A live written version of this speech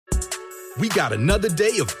We got another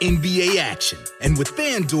day of NBA action. And with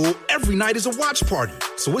FanDuel, every night is a watch party.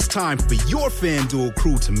 So it's time for your FanDuel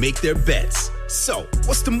crew to make their bets. So,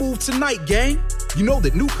 what's the move tonight, gang? You know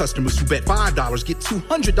that new customers who bet $5 get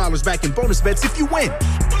 $200 back in bonus bets if you win.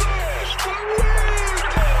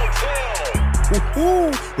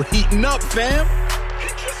 Woohoo! We're heating up, fam.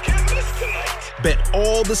 Bet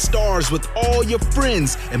all the stars with all your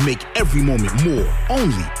friends and make every moment more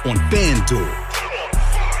only on FanDuel.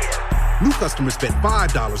 New customers bet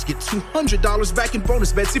 $5, get $200 back in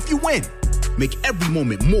bonus bets if you win. Make every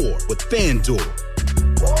moment more with FanDuel.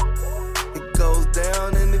 It goes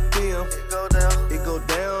down in the DM. It go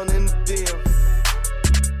down in the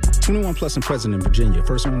DM. 21 plus and present in Virginia.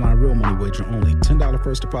 First online real money wager only. $10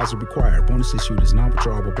 first deposit required. Bonus issued is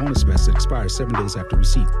non-withdrawable bonus bets that expires 7 days after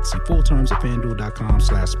receipt. See full terms at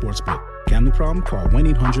FanDuel.com/sportsbook. Gambling problem? Call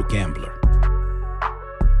 1-800-GAMBLER.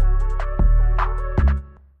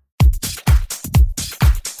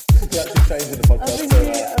 You're actually changing the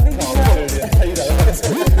podcast.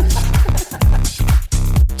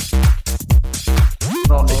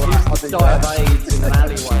 Die of AIDS in an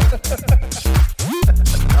alleyway.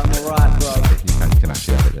 I'm alright, bro. You can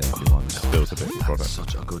actually have it there if you want. It feels a bit of product.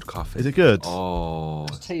 Such a good coffee. Is it good? Oh,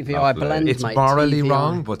 TVI blend, it's mate. morally TVI.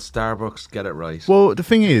 wrong, but Starbucks get it right. Well, the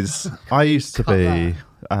thing is, I used to be.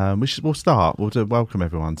 We'll start. We'll do welcome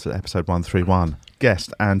everyone to episode 131.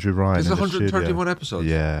 Guest Andrew Ryan. There's in the 131 studio. episodes.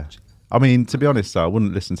 Yeah. I mean, to be honest, though, I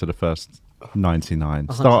wouldn't listen to the first 99.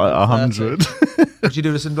 Start at 100. Did you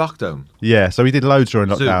do this in lockdown? Yeah. So we did loads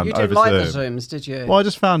during Zoom. lockdown You over didn't like the Zoom. Zooms, did you? Well, I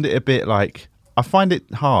just found it a bit like I find it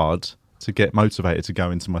hard to get motivated to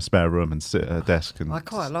go into my spare room and sit at a desk and I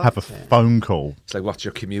quite have a liked it. phone call. It's like, what's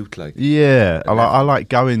your commute like? Yeah, I like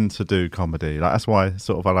going to do comedy. Like that's why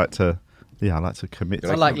sort of I like to commit.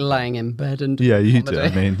 I like laying in bed and Yeah, you comedy. do. I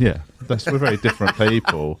mean, yeah, we're very different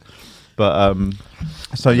people. But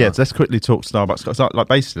so yeah, let's quickly talk Starbucks. So, like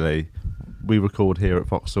basically, we record here at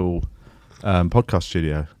Vauxhall podcast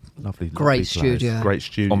studio. Lovely, Great place. studio. Great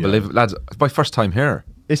studio. Unbelievable. Lads, it's my first time here.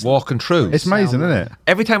 Walking through. It's amazing, isn't it?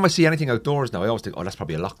 Every time I see anything outdoors now, I always think, oh, that's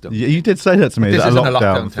probably a lockdown. Yeah, you did say that to me. This Is that isn't a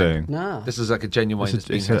lockdown thing? No. This is like a genuine.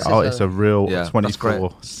 It's a real Yeah, that's great.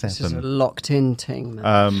 24/7. This is a locked-in thing,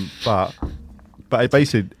 man. But it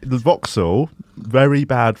basically, the Vauxhall, very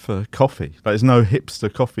bad for coffee. Like, there's no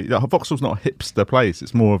hipster coffee. Vauxhall's not a hipster place.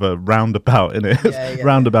 It's more of a roundabout, isn't it? Yeah, yeah,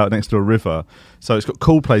 roundabout next to a river. So it's got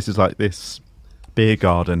cool places like this beer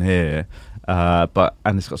garden here.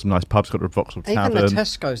 And it's got some nice pubs. Got the Vauxhall Even Tavern. the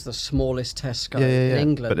Tesco's the smallest Tesco yeah. in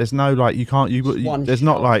England. But there's no like one there's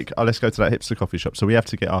not shop. like let's go to that hipster coffee shop. So we have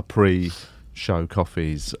to get our pre-show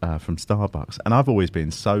coffees from Starbucks. And I've always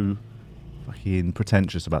been so fucking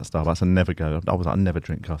pretentious about Starbucks. I never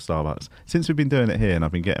drink Starbucks. Since we've been doing it here and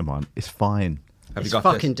I've been getting one, it's fine. Have It's you got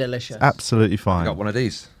fucking this? delicious. Absolutely I fine. got one of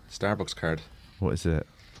these Starbucks card. What is it?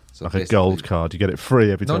 So Like a basically- gold card. You get it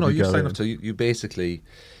free every time No, you you go sign in. up to. You basically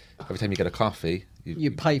every time you get a coffee,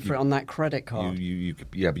 You pay for it on that credit card.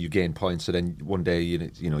 But you gain points. So then one day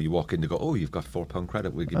you walk in to go, oh, you've got £4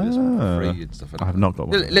 credit. We'll give you this one for free and stuff. I have not got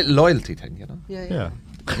one. Little loyalty thing, you know. Yeah.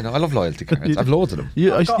 I love loyalty cards. I've loads of them.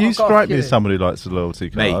 You I've got a strike me as few. somebody who likes the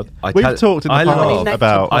loyalty Mate, card. I We've tell- talked in the I love- past How many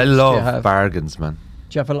about. nectar I do you love have? bargains, man.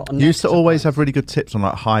 Do you have a lot of You used to nectar always bars? have really good tips on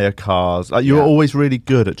like hire cars. Like you were Yeah. always really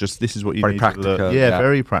good at just this is what you Very need practical, to look. yeah.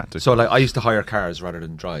 Very practical. So like I used to hire cars rather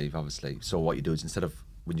than drive, obviously. So what you do is instead of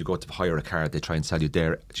when you go to hire a car, they try and sell you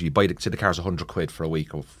there. So you buy say the car's £100 for a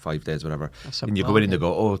week or 5 days, whatever. That's a And you go in and they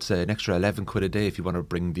bargain. go, oh, it's an extra £11 a day if you want to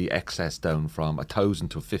bring the excess down from 1,000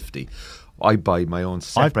 to 50. I buy my own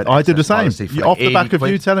separate. I do the excess same. policy for Off like the back of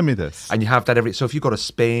 80 you quid. telling me this. And you have that every. So if you go to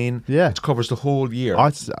Spain, Yeah. it covers the whole year.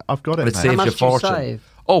 I've got it. But it mate. saves How you much a do you fortune. save?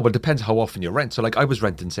 Oh, well, it depends how often you rent. So, like, I was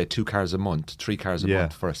renting, say, 2 cars a month, 3 cars a Yeah.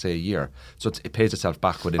 month for, say, a year. So it pays itself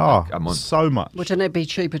back within Oh, like, a month. so much. Wouldn't it be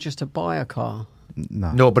cheaper just to buy a car?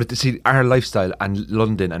 No. No, but see, our lifestyle and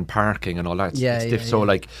London and parking and all that, Yeah, it's yeah, diff. So, yeah.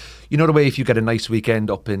 like, you know the way if you get a nice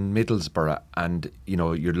weekend up in Middlesbrough and,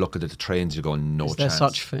 you're looking at the trains, you're going, no Is there chance.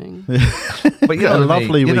 such thing? But Get a what I mean,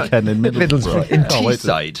 lovely you know, weekend in Middlesbrough. in Can't wait to-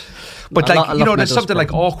 Teesside. But I like, love there's something Middlesbrough.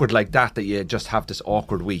 like awkward like that you just have this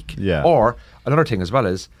awkward week. Yeah. Or another thing as well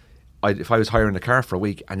is, if I was hiring a car for a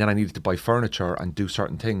week and then I needed to buy furniture and do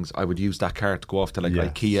certain things, I would use that car to go off to like Yes.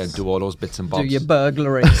 IKEA and do all those bits and Do bobs. your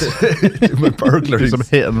burglaries? do my Do burglaries. some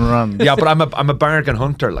hit and run. Yeah, but I'm a bargain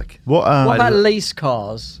hunter. Like, What? What about lease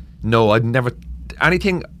cars? no, I'd never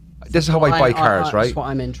anything. This is how I what buy I- cars, that's right? what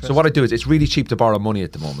I'm interested So what I do is, it's really cheap to borrow money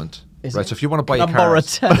at the moment. Is Right, it? so if you want to buy a Can I borrow a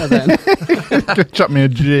car, tenner then? Chuck me a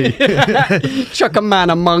G. Chuck a man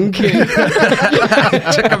a monkey.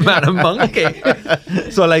 check a man a monkey.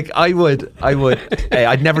 So like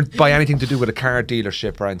I'd never buy anything to do with a car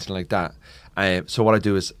dealership or anything like that. So what I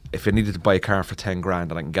do is, if I needed to buy a car for 10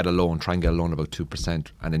 grand and I can get a loan, try and get a loan about 2%,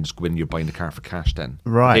 and then just go in, you're buying the car for cash. Then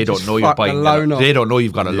Right. they don't Just know you're fuck the buying. loan off. They don't know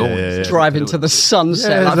you've got a loan. yeah, yeah. Drive into the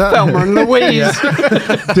sunset Yeah, like exactly. Thelma and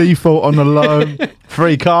Louise. Default on the loan.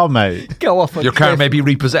 Free car, mate. Go off a Your car cliff. may be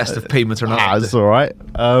repossessed if payments are not. That's all right.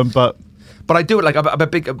 But But I do it like I'm a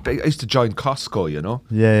big. I used to join Costco, you know.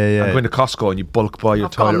 yeah. I'm going to Costco and you bulk buy your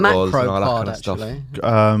I've got a toilet rolls macro and all that card, kind of stuff.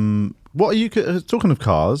 actually. What are you talking of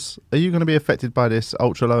cars? Are you going to be affected by this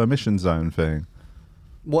ultra low emission zone thing?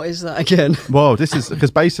 What is that again? Well, this is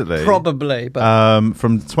because basically Probably, but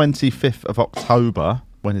from 25th of October.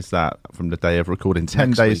 When is that? From the day of recording, 10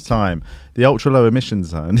 Next days week. time. The ultra low emission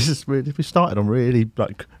zone. This is really, we started on really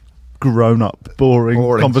like grown up, boring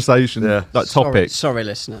conversation Yeah. like sorry, topics. sorry,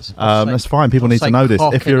 listeners. That's fine. People I'll need to say know this.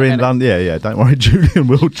 cock If you're in a in minute. London, yeah, don't worry, Julian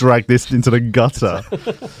will drag this into the gutter.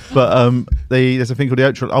 But there's a thing called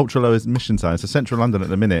the ultra low emission zone. So central London at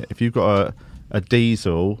the minute, if you've got a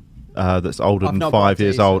diesel that's older I've than not got a 5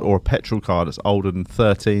 years diesel. old, or a petrol car that's older than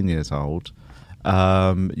 13 years old,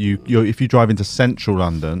 if you drive into central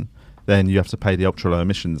London, then you have to pay the ultra low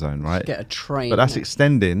emission zone, right? Get a train. But that's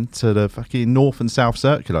extending to the fucking north and south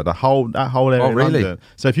circular, that whole area. Oh, in really? London.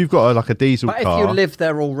 So if you've got like a diesel But if car, you live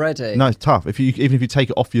there already, no, it's tough. Even if you take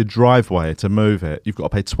it off your driveway to move it, you've got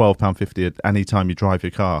to pay £12.50 any time you drive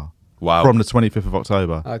your car. Wow. From the 25th of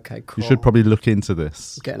October. Okay, cool. You should probably look into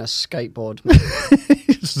this. Getting a skateboard.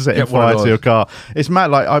 Just setting Get one of fire to those. your car. It's mad.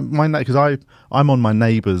 Like I'm on my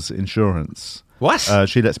neighbour's insurance. What?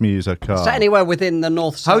 She lets me use her car. Is that anywhere within the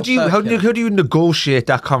north? How do you negotiate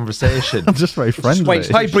that conversation? I'm just very friendly. wait.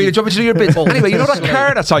 Hi, Bria, do you want me to do your bit? Anyway, you know that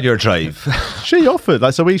car that's on your drive? She offered.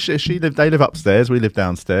 Like, so they live upstairs. We live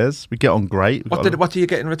downstairs. We get on great. What do you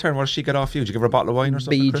get in return? What does she get off you? Do you give her a bottle of wine or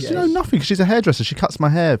something? BJ. Chris? No, nothing. 'Cause she's a hairdresser. She cuts my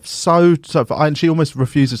hair and she almost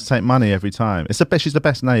refuses to take money every time. She's the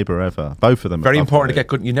best neighbour ever. Both of them. Very are important to lovely. get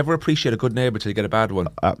good. You never appreciate a good neighbour till you get a bad one.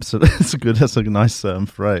 Absolutely, that's a nice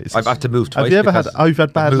phrase. I've had to move twice. Have you ever had? because Oh, you've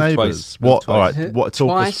had bad I've moved neighbours. twice. Moved What? All right. twice. What? Talk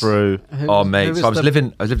Twice? us through. Oh, mate. So I lived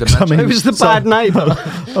in Manchester. Who's the bad neighbour?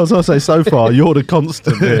 I was going to say, so far you're the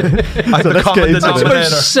constant here. I'm So the let's common get into That's denominator.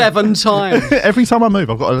 this. moved 7 times. Every time I move,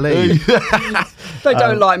 I've got to leave. They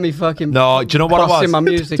don't like me fucking. No, do you know what it busting was? my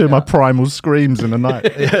music. Doing my out. primal screams in the night.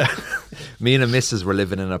 Me and a missus were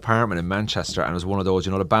living in an apartment in Manchester, and it was one of those,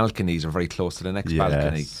 the balconies are very close to the next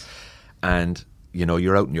balcony. And,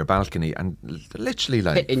 you're out in your balcony, and literally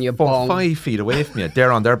like Hitting your bong. 5 feet away from you,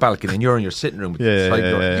 they're on their balcony, and you're in your sitting room with the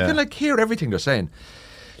sliding door. You yeah. can like hear everything they're saying.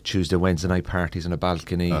 Tuesday, Wednesday night parties on a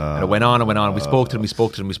balcony. And it went on and went on. We spoke to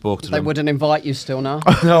them. They wouldn't invite you still now.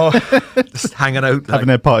 No, just hanging out. Having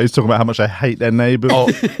their parties, talking about how much they hate their neighbours. Oh,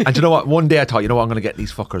 and you know what? One day I thought, I'm going to get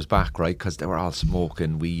these fuckers back, right? Because they were all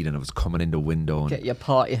smoking weed and it was coming in the window. And Get your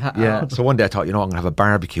party hat yeah. out. So one day I thought, I'm going to have a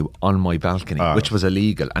barbecue on my balcony, which was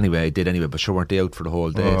illegal. Anyway, I did anyway, but sure weren't they out for the whole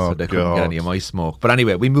day, so they couldn't get any of my smoke. But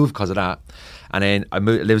anyway, we moved because of that. And then I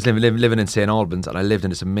was living in St. Albans, and I lived in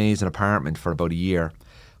this amazing apartment for about a year.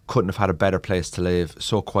 Couldn't have had a better place to live.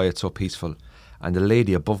 So quiet, so peaceful. And the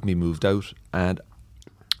lady above me moved out, and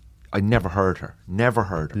I never heard her.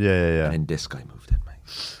 Yeah. And then this guy moved in,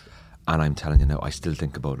 mate. And I'm telling you now, I still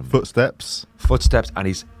think about him. Footsteps. And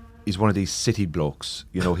he's one of these city blokes.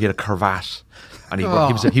 He had a cravat, and he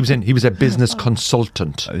was a business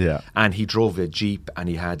consultant. Yeah. And he drove a Jeep, and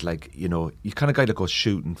he had you kind of guy that goes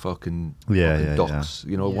shooting fucking ducks.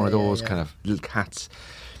 One of those kind of little cats.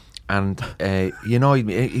 And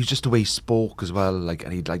he's just the way he spoke as well. Like,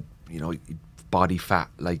 and he'd body fat,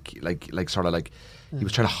 sort of like. He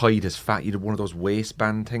was trying to hide his fat. He did one of those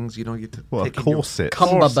waistband things, What, a take in your- corset?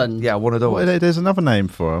 Cummerbund. Yeah, one of those. Well, there's another name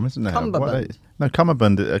for them, isn't there? Cummerbund. No,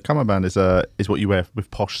 cummerbund is what you wear with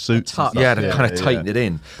posh suits. And tux. stuff. Yeah, they kind of tighten it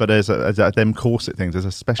in. But there's them corset things. There's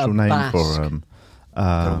a special A name basque. for them.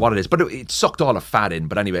 I don't know what it is, but it sucked all the fat in.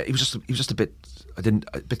 But anyway, he was just a bit. A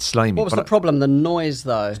bit slimy. What was but the problem? The noise,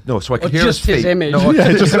 though. No, so I could Or hear just his his feet. image. No,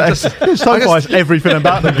 Yeah, so far it's everything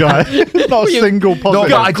about the guy. Not a single positive.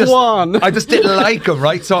 No, I just didn't like him,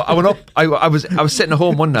 right? So I went up. I was sitting at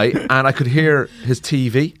home one night, and I could hear his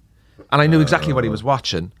TV, and I knew exactly what he was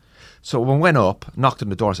watching. So when I went up, knocked on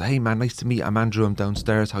the door, I said, "Hey man, nice to meet you. I'm Andrew. I'm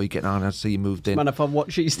downstairs. How you getting on? I see you moved in." Man, if I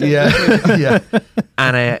watch these things. Yeah.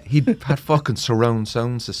 And he had fucking surround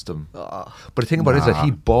sound system. But the thing about it is that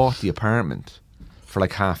he bought the apartment for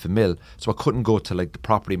like $500,000. So I couldn't go to like the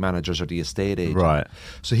property managers or the estate agent. Right.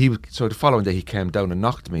 So the following day he came down and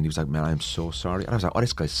knocked at me and he was like, man, I'm so sorry. And I was like, oh,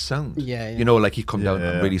 this guy's sound. Yeah. You know, like he come down,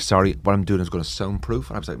 yeah. I'm really sorry. What I'm doing is going to soundproof.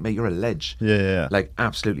 And I was like, mate, you're a ledge. Yeah. Like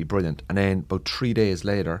absolutely brilliant. And then about 3 days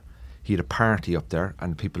later, he had a party up there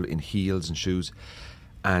and people in heels and shoes.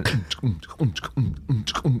 And I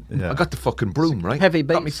got the fucking broom, right? Heavy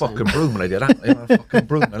got me beats, fucking broom when I did that. I got a fucking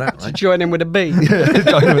broom and that, right? Join in with a beat.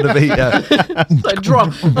 Join in with a beat, yeah.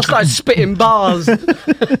 I started spitting bars.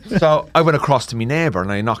 So I went across to my neighbour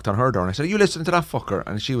and I knocked on her door and I said, are you listening to that fucker?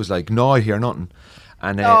 And she was like, no, I hear nothing.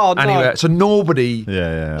 And anyway, so nobody...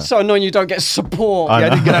 Yeah. So annoying you don't get support. I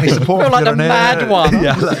didn't get any support. I feel like the from the mad one.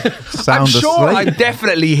 Yeah, like, I'm Sound sure asleep. I'm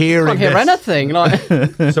definitely hearing Can't hear this. anything. Like,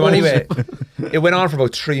 So anyway, it went on for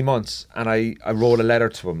about 3 months and I wrote a letter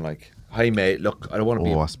to him like, hi mate, look, I don't want to be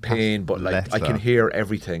it's in pain, but like I letter. can hear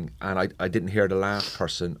everything and I didn't hear the last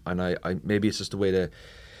person and I maybe it's just the way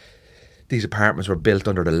these apartments were built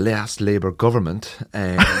under the last Labour government,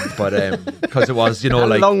 but because it was, how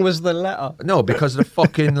like... long was the letter? No, because of the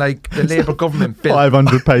fucking, like, the Labour government built...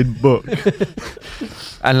 500-page book.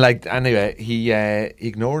 And, like, anyway, he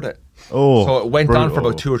ignored it. Oh, so it went on for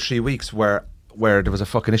brutal. about 2 or 3 weeks where there was a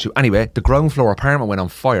fucking issue. Anyway, the ground floor apartment went on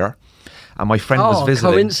fire. And my friend was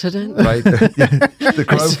visiting. Coincidence. Right? The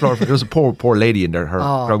ground floor. There was a poor lady in there, her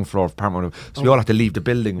ground floor apartment. So we all had to leave the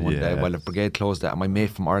building one day while the brigade closed it. And my mate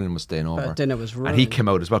from Ireland was staying over. Dinner was ruined. And he came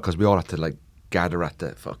out as well because we all had to like gather at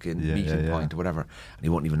the fucking meeting point or whatever. And he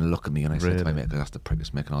wouldn't even look at me. And I said to my mate, because that's the prick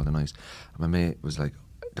that's making all the noise. And my mate was like,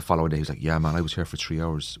 the following day, he was like, yeah, man, I was here for 3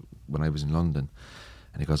 hours when I was in London.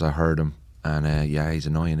 And he goes, I heard him. And he's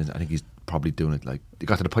annoying. I think he's probably doing it like, it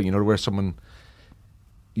got to the point, where someone...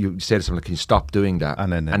 You say to someone, like, can you stop doing that?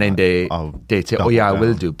 And then they say, oh yeah, I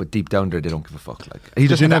will do. But deep down there, they don't give a fuck. Like, he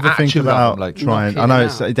Did you never think about like trying? I know.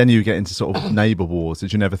 Then you get into sort of neighbour wars.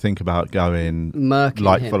 Did you never think about going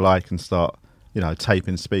Murking for like and start,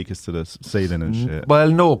 taping speakers to the ceiling and shit? Well,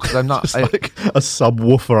 no, because I'm not. Just like a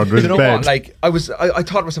subwoofer under his you know bed. what? Like I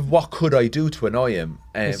thought to myself, what could I do to annoy him?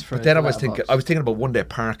 But then I was thinking about one day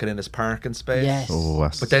parking in his parking space. Yes. Oh,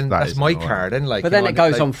 but then that's my car. Then like, but then it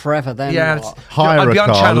goes on forever. Then hire I'd be a on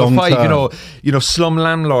car, Channel long 5. term. Slum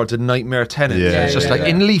landlords and nightmare tenants. It's just like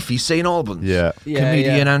in Leafy, St Albans. Yeah.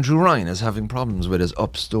 Comedian Andrew Ryan is having problems with his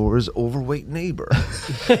upstairs overweight neighbour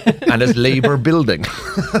and his Labour building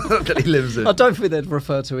that he lives in. I don't think they'd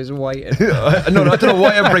refer to his weight. No, I don't know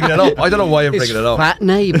why I'm bringing it up. Fat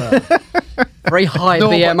neighbour. Very high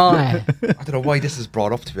BMI. I don't know why this is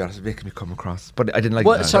brought up, to be honest. It's making me come across. But I didn't like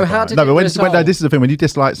that. So how did No, but this is the thing. When you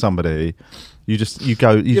dislike somebody, you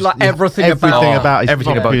like everything about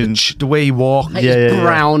the way he walked. His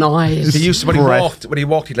brown eyes. He used to, when he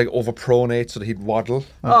walked, he'd like over pronate so that he'd waddle.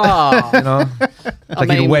 Like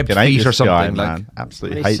he'd web feet or something. Man.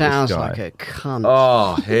 Absolutely He hate sounds this guy. like a cunt.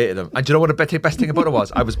 Oh, hated him. And do you know what the best thing about it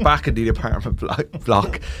was? I was back in the apartment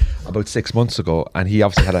block about 6 months ago, and he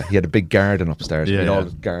obviously had a big garden upstairs. All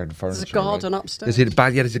the garden furniture. There's a garden upstairs.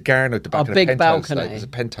 There's a garden out the back. A big balcony. There's a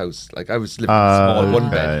penthouse. Like I was living in a small one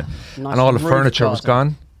bed, Nice and all the roof furniture was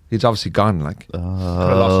garden. gone. He's obviously gone. Like, could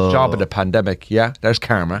have lost his job in the pandemic. Yeah, there's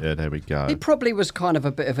karma. Yeah, there we go. He probably was kind of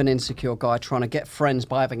a bit of an insecure guy trying to get friends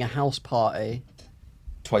by having a house party.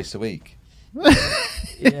 Twice a week.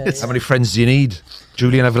 Yes. How many friends do you need?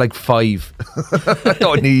 Julian, I have like 5. I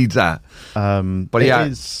don't need that. But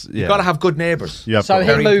you got to have good neighbours. So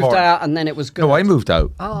he moved out and then it was good. No, I moved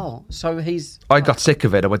out. Oh, so I got sick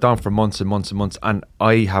of it. I went on for months and months and months, and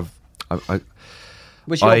I have.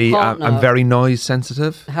 Was your partner, I'm very noise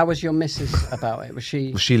sensitive. How was your missus about it? Was she?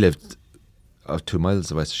 Well, she lived 2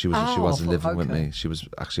 miles away, so she wasn't living with me. She was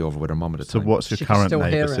actually over with her mum at the time. So what's your current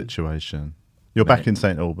neighbour situation? You're back in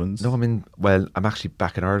St Albans. No, I'm actually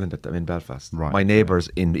back in Ireland. I'm in Belfast. Right. My neighbours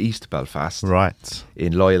in East Belfast. Right.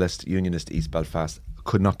 In Loyalist, Unionist East Belfast.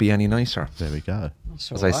 Could not be any nicer. There we go.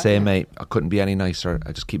 As I say, mate, I couldn't be any nicer.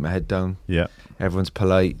 I just keep my head down. Yeah. Everyone's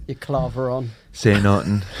polite. Your claver on. Say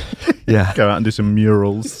nothing. Yeah. Go out and do some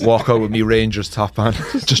murals. Walk out with me Rangers top on.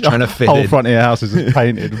 Just trying to fit whole in. Front of your house is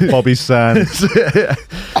painted with Bobby Sands.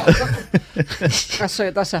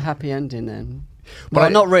 That's a happy ending then. But well,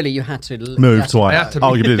 not really. You had to move twice.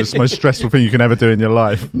 Arguably, it's the most stressful thing you can ever do in your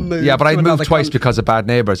life. Yeah, but I moved twice because of bad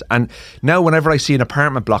neighbours. And now, whenever I see an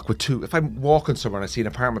apartment block with if I'm walking somewhere and I see an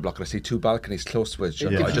apartment block and I see 2 balconies close to each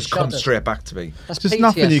other, it just comes straight back to me. That's There's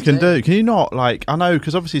nothing you can do. Can you not, I know,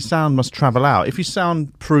 because obviously sound must travel out. If you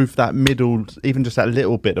soundproof that middle, even just that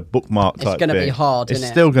little bit of bookmark type it's going to be hard, it's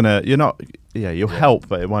still going to, you'll help,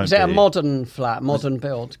 but it won't be. Is it a modern flat, modern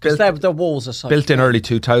build? Because the walls are so built in early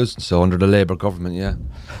 2000s, so under the Labour government, yeah.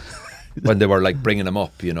 when they were like bringing them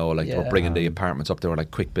up, you know, like they were bringing the apartments up. They were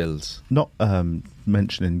like quick builds. Not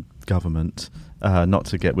mentioning government. Not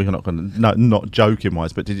to get, we're not going to, not joking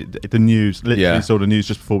wise, but the news, literally saw the news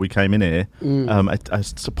just before we came in here.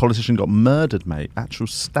 A politician got murdered, mate. Actual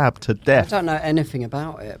stabbed to death. I don't know anything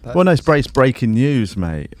about it. But well, no, it's breaking news,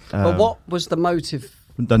 mate. But what was the motive?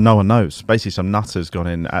 No one knows. Basically, some nutters gone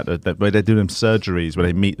in where they're doing surgeries where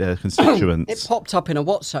they meet their constituents. It popped up in a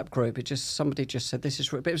WhatsApp group. Somebody just said this is,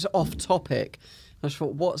 but it was off topic. I just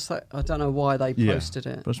thought, what's that? I don't know why they posted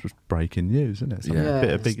it. That's just breaking news, isn't it?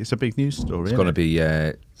 It's a big news story. It's going to be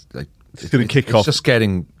like it's going to kick off. It's just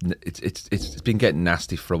getting. It's been getting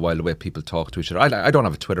nasty for a while. The way people talk to each other. I don't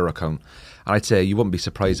have a Twitter account, and I'd say you wouldn't be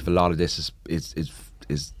surprised if a lot of this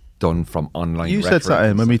is done from online. You said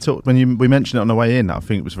something when we mentioned it on the way in. I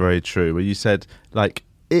think it was very true. Where you said like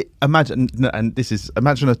imagine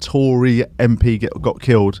a Tory MP got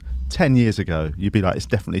killed 10 years ago. You'd be like, it's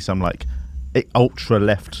definitely some like ultra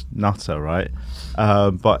left nutter, right?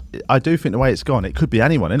 But I do think the way it's gone, it could be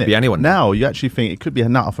anyone, innit? Could be anyone. Now you actually think it could be a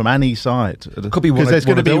nutter from any side. It could be one, because there's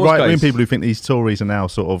going to be right wing guys. people who think these Tories are now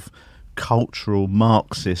sort of cultural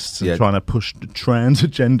Marxists and trying to push the trans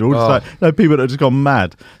agenda. Like, people that have just gone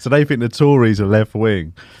mad. So they think the Tories are left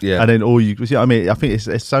wing. Yeah. And then I mean, I think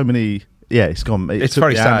it's so many. Yeah, it's gone. It's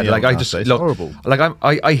very sad. Like it's horrible. Like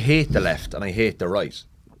I hate the left and I hate the right.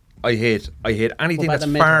 I hate anything that's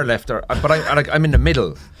far left. But I'm in the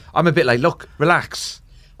middle. I'm a bit like, look, relax.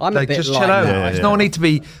 I'm like, a bit just like chill out. that. There's no need to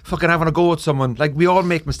be fucking having a go at someone. Like, we all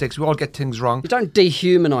make mistakes. We all get things wrong. You don't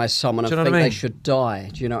dehumanise someone and you know think what I mean? they should die.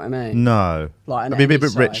 Do you know what I mean? No. Like I'd be a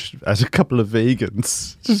bit rich as a couple of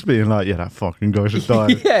vegans, just being like, yeah, that fucking guy should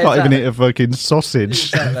die. Can't even eat a fucking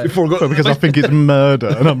sausage Exactly. because I think it's murder.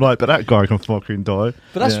 And I'm like, but that guy can fucking die.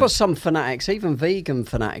 But that's what some fanatics, even vegan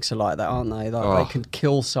fanatics, are like that, aren't they? Like they can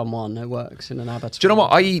kill someone who works in an abattoir. Do you know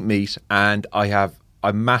what? I eat meat and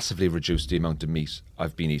I massively reduced the amount of meat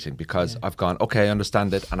I've been eating because I've gone, okay, I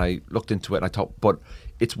understand it, and I looked into it and I thought, but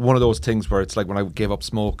it's one of those things where it's like when I gave up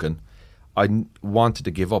smoking, I wanted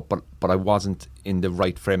to give up, but I wasn't in the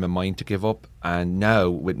right frame of mind to give up. And now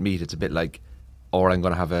with meat, it's a bit like, or I'm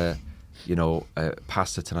going to have a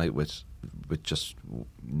pasta tonight with just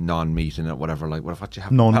non-meat in it, whatever. Like, what do you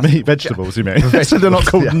have? Non-meat vegetables, you mean? So they're not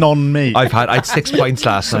called non-meat. I had 6 pints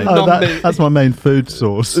last night. That's my main food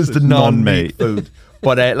source. It's the non-meat food.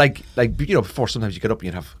 But like before, sometimes you get up and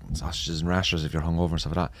you'd have sausages and rashers if you're hungover and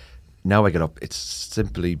stuff like that. Now I get up, it's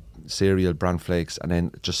simply cereal, bran flakes, and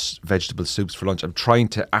then just vegetable soups for lunch. I'm trying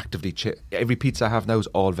to actively every pizza I have now is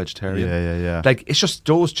all vegetarian. Yeah. Like, it's just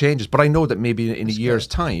those changes. But I know that maybe in a year's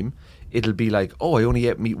time, it'll be like, oh, I only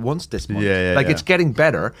ate meat once this month. It's getting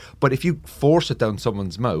better. But if you force it down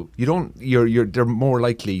someone's mouth, they're more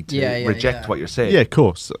likely to reject what you're saying. Yeah, of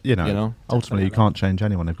course. You know ultimately you can't change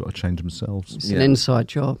anyone. They've got to change themselves. It's an inside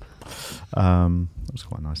job. That was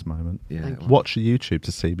quite a nice moment. Yeah. Watch YouTube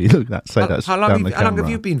to see me look that. Say that. How long have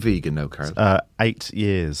you been vegan now, Carl? 8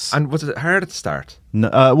 years. And was it hard at the start? No,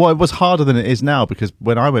 well, it was harder than it is now because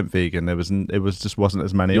when I went vegan, it just wasn't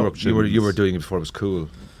as many options. You were doing it before it was cool.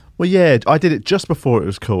 Well, yeah, I did it just before it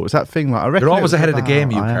was cool. It's that thing like I reckon you're always ahead of the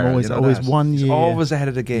game. I am always 1 year. Always ahead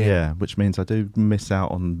of the game. Yeah, which means I do miss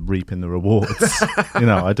out on reaping the rewards.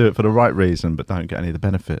 I do it for the right reason, but don't get any of the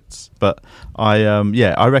benefits. But I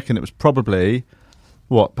reckon it was probably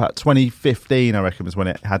about 2015. I reckon was when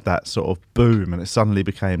it had that sort of boom, and it suddenly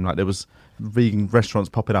became like there was vegan restaurants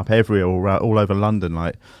popping up everywhere, all over London.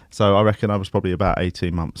 Like, so I reckon I was probably about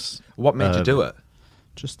 18 months. What made you do it?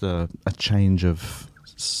 Just a change of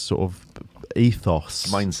sort of ethos,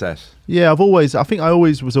 mindset. Yeah, I think I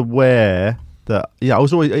always was aware that it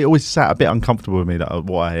always sat a bit uncomfortable with me that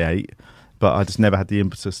what I ate, but I just never had the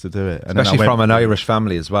impetus to do it. And especially from an Irish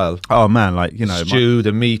family as well. Oh man, like stew,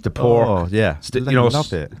 the meat, the pork. Oh yeah,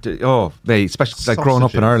 love it. Oh, mate, especially like growing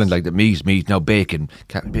up in Ireland, like the meat, now bacon.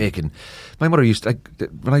 My mother used to,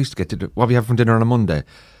 when I used to get what we have for dinner on a Monday,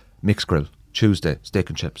 mixed grill. Tuesday, steak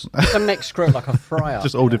and chips. It's a mixed grill, like a fryer.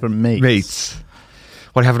 Just all different meats.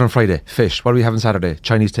 What are we having on Friday? Fish. What are we having Saturday?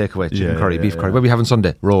 Chinese takeaway, chicken curry, beef curry. What are we having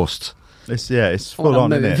Sunday? Roast. It's full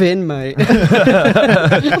on, isn't it? Move in, mate.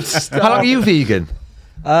 How long are you vegan?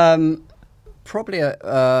 Probably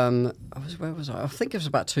where was I? I think it was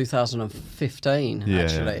about 2015,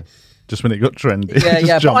 actually. Yeah. Just when it got trendy.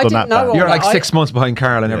 Yeah, but I didn't know. You're like 6 months behind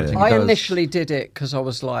Carl and everything. I initially did it because I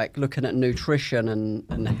was like looking at nutrition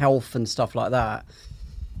and health and stuff like that.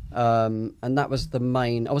 And that was the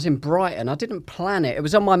main. I was in Brighton. I didn't plan it. It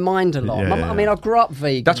was on my mind a lot. I mean, I grew up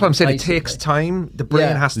vegan. That's what I'm saying. Basically. It takes time. The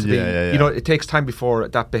brain has to be. Yeah. You know, it takes time before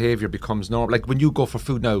that behaviour becomes normal. Like when you go for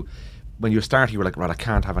food now, when you were starting, you were like, right, I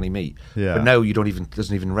can't have any meat. Yeah. But now you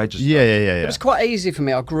doesn't even register. Yeah. It was quite easy for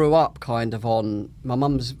me. I grew up kind of on my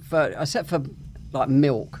mum's, except for like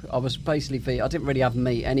milk. I was basically vegan. I didn't really have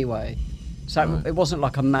meat anyway. So it wasn't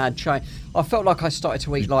like a mad change. I felt like I started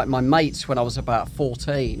to eat like my mates when I was about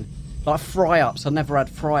 14. Like fry-ups. I never had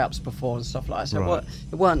fry-ups before and stuff like that. So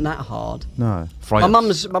it weren't that hard. No. My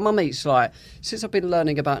mum eats like, since I've been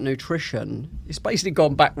learning about nutrition, it's basically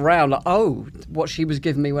gone back round like, what she was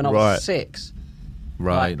giving me when I was 6.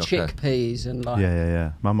 Right, like chickpeas and like...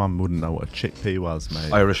 Yeah. My mum wouldn't know what a chickpea was,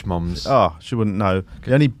 mate. Irish mums. Oh, she wouldn't know.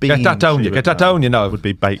 The only beans Get that down, you know. would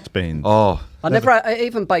be baked beans. Oh. I never had,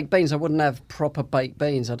 even baked beans. I wouldn't have proper baked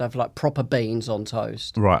beans. I'd have like proper beans on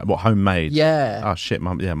toast. Right, what, homemade? Yeah. Oh, shit,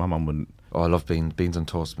 my mum wouldn't. Oh, I love beans on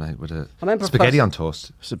toast, mate. With a I remember spaghetti on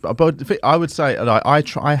toast. So, but I would say, like,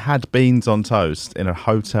 I had beans on toast in a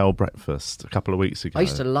hotel breakfast a couple of weeks ago. I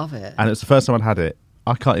used to love it. And it's the first time I'd had it.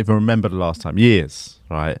 I can't even remember the last time. Years,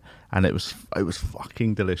 right? And it was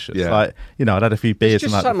fucking delicious. Yeah. Like, you know, I'd had a few beers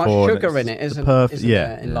There's and just that so much before, and sugar it's in it, isn't yeah,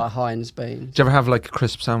 there? In like Heinz beans. Do you ever have like a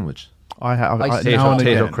crisp sandwich? I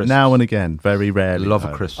Potato crisps. now and again, very rarely. Love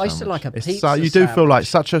though. a crisp I used to sandwich. like a It's pizza you do feel like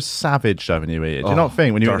sandwich. such a savage though when you eat it. Do you not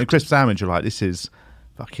think when you eat a crisp sandwich, you're like, this is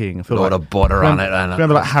fucking. I feel Load like of butter on it.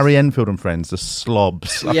 Remember like Harry Enfield and Friends, the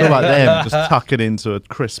slobs. I Yeah. feel like them just tuck it into a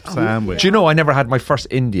crisp sandwich. Do you know I never had my first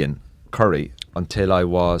Indian curry until I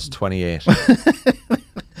was 28?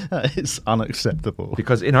 It's unacceptable.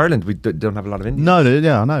 Because in Ireland we don't have a lot of Indians. No,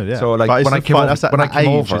 I know, yeah. So, like, But it's when I the came fun- over- that's that when I came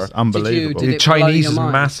age over- is unbelievable. Did The it blow Chinese your is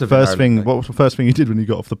mind? massive. First in thing, Ireland. what was the first thing you did when you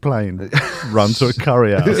got off the plane? Run to a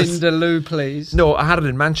curry house. Vindaloo, please. No, I had it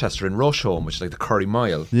in Manchester in Rusholme, which is like the Curry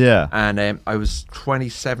Mile. Yeah. And I was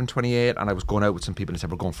 27, 28, and I was going out with some people and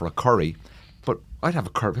said, we're going for a curry. But I'd have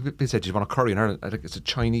a curry. People said, do you want a curry in Ireland? I think it's a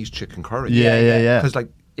Chinese chicken curry. Yeah. Because like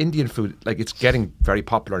Indian food, like it's getting very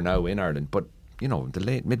popular now in Ireland. But, you know, the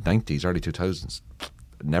late mid-90s, early 2000s,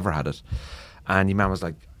 never had it. And your man was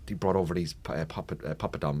like, he brought over these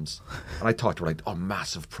poppadoms. And I thought they were like,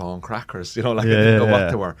 massive prawn crackers. You know, like I didn't know what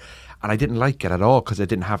they were. And I didn't like it at all because I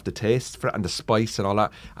didn't have the taste for it and the spice and all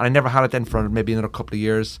that. And I never had it then for maybe another couple of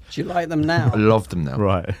years. Do you like them now? I love them now.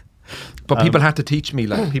 Right. But people had to teach me,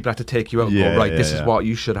 like people had to take you out and go, right, this is what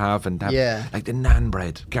you should have, and have like the naan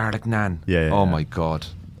bread, garlic naan. Oh my God.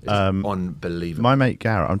 It's unbelievable. My mate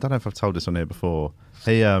Garrett, I don't know if I've told this on here before.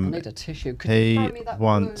 He I need a tissue. Could you throw me that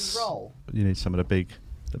once blue roll? you need some of the big.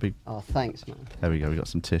 Oh, thanks, man. There we go. We got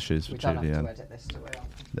some tissues for We don't have Julian. to edit this, do we?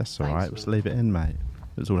 That's all Thanks, right. Let's man. leave it in, mate.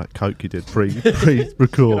 It was all that coke you did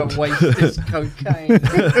pre-record. Gonna waste this cocaine.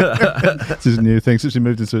 This is a new thing since we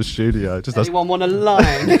moved into a studio. Just us Anyone want a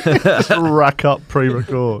line? just rack up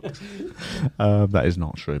pre-record. That is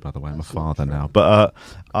not true, by the way. I'm a father now. But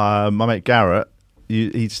my mate Garrett,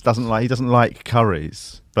 he just doesn't like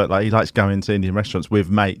curries, but like he likes going to Indian restaurants with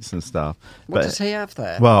mates and stuff. What does he have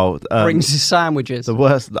there? Well, Brings his sandwiches. the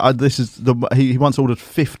worst. He once ordered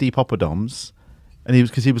 50 poppadoms, and he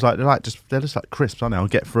was like they're just like crisps, aren't they? I'll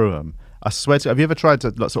get through them. I swear to. Have you ever tried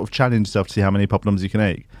to like sort of challenge yourself to see how many poppadoms you can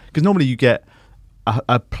eat? Because normally you get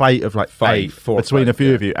a plate of like four between a five,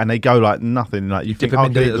 few of you, and they go like nothing. Like you Dip think them I'll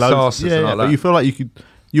into eat little loads. sauces and all but that. you feel like you could.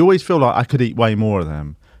 You always feel like I could eat way more of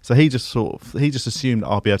them. So he just assumed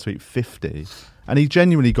I'll be able to eat 50, and he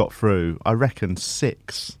genuinely got through. I reckon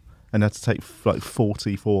 6, and had to take like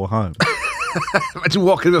 44 home. Imagine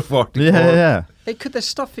walking with 44. Yeah. There's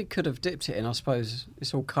stuff he could have dipped it in. I suppose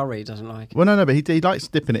it's all curry. He doesn't like. Well, no, but he likes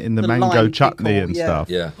dipping it in the The mango lime chutney pickle, and yeah. stuff.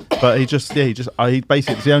 Yeah. But he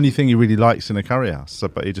basically it's the only thing he really likes in a curry house. So,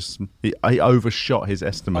 but he overshot his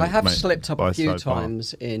estimate. I have mate, slipped up by a few so far.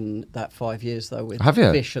 times in that 5 years though with Have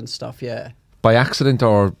you? fish and stuff. Yeah. By accident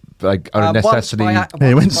or like out of Once necessity? by Yeah,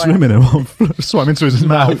 he went once by- swimming and one swam into his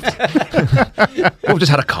mouth. We've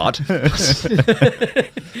just had a cod.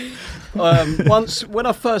 Once, when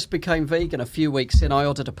I first became vegan, a few weeks in, I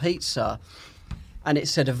ordered a pizza, and it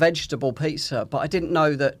said a vegetable pizza, but I didn't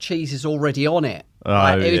know that cheese is already on it.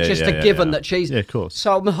 Oh, It was just a given that cheese. Yeah, of course.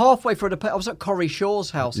 So I'm halfway through I was at Corrie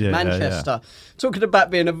Shaw's house in Yeah, yeah, Manchester, talking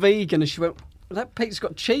about being a vegan, and she went, "That pizza's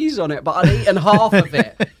got cheese on it," but I'd eaten half of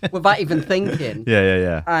it without even thinking.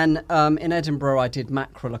 Yeah. And in Edinburgh, I did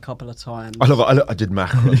mackerel a couple of times. I love it. I did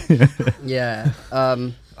mackerel. Yeah.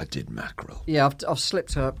 I did mackerel. Yeah, I've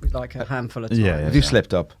slipped up like a handful of times. Yeah. Have you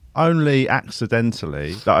slipped up? Only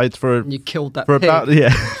accidentally. And you killed that for pig. about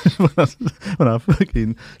when I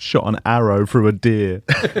fucking shot an arrow through a deer.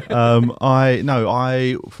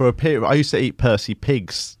 For a period I used to eat Percy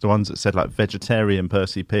pigs, the ones that said like vegetarian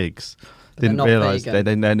Percy pigs. But they're Didn't not realise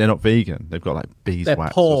vegan. they're not vegan. They've got like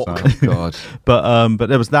beeswax pork. or something. God. But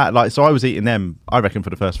there was that, like, so I was eating them, I reckon, for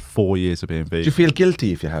the first 4 years of being vegan. Do you feel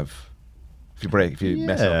guilty if you have? if you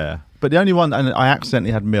mess up. But the only one, and I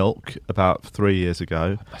accidentally had milk about 3 years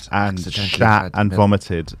ago, and Accidentally shat had and milk.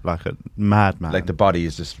 vomited like a madman. Like the body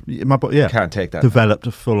is just my body, can't take that. Developed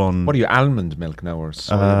a full on. What are you, almond milk now or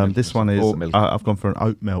soy milk? This one is. Oat milk. I've gone for an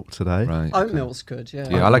oat milk today. Right. Oat milk's good, yeah.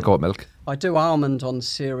 Yeah, I like oat milk. I do almond on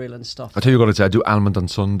cereal and stuff. I tell you what, I do almond on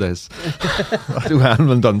Sundays. I do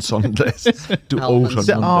almond on Sundays. Do Almond. oat on Is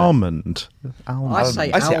it Monday. almond? Almond. I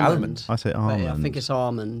say I say almond. almond. I say But almond. I think it's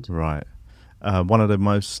almond. Right. One of the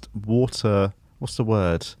most water. What's the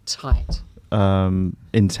word? Tight.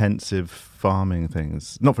 Intensive farming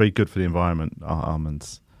things. Not very good for the environment.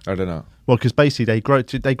 Almonds. I don't know. Well, because basically they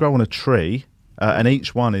grow on a tree, and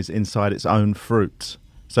each one is inside its own fruit.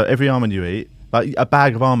 So every almond you eat, like a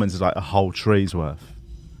bag of almonds, is like a whole tree's worth.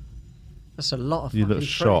 That's a lot of You fucking look trees.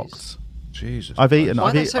 shocked. Jesus. I've eaten. Why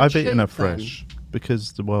are they I've so eaten her cheap then? fresh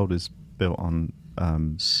because the world is built on.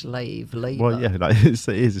 Slave labour. Well, yeah, like it is.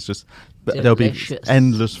 It's just but there'll be Delicious.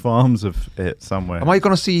 endless farms of it somewhere. Am I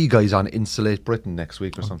going to see you guys on Insulate Britain next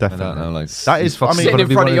week or something? definitely. Like that? No, like, That is- I mean- Sitting in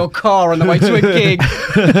front of your car on the way to a gig.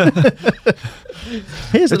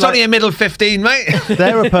 Here's It's only a middle 15, mate.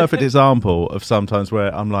 they're a perfect example of sometimes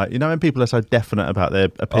where I'm like, when people are so definite about their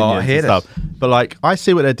opinions I hate and stuff, but like I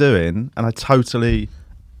see what they're doing and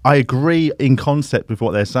I agree in concept with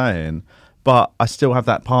what they're saying, but I still have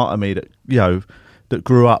that part of me that that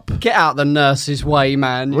grew up. Get out the nurse's way,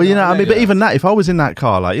 man. Well, what I mean, Yeah. but even that, if I was in that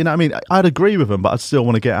car, like, what I mean, I'd agree with them, but I'd still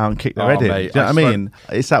want to get out and kick their Oh, head in. mate, Do you know I what I swear- mean?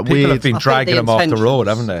 It's that People weird. have been I think dragging the them off the road,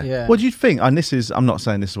 intentions- haven't they? Yeah. What do you think? And I'm not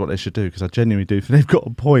saying this is what they should do because I genuinely do think they've got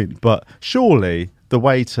a point, but surely the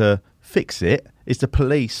way to fix it is the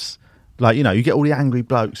police. Like, you get all the angry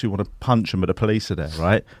blokes who want to punch them, but the police are there,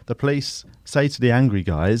 right? The police say to the angry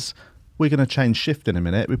guys, we're going to change shift in a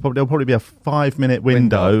minute. There'll probably be a 5-minute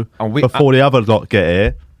window And we- before the other lot get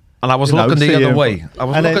here. And I was You know, looking see the other you- way. I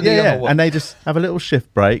was and looking then, the other way. and they just have a little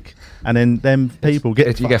shift break, and then them people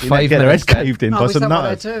get you get fucking- 5 get their minutes head then. caved in Oh, by is some that what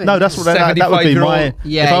nutters. they're doing? No, that's what that would be 75-year-old. my.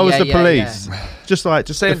 Yeah, if I was yeah, the yeah, police, yeah. just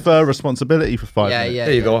Saying- defer responsibility for 5 Yeah, minutes. yeah.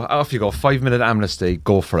 There you go. Off you go. 5-minute amnesty.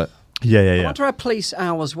 Go for it. Yeah, I yeah. wonder how police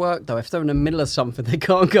hours work though. If they're in the middle of something, they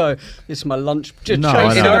can't go. This is my lunch. Just No,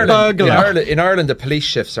 chasing I a know. burglar. In Ireland, the police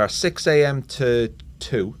shifts are 6 a.m. to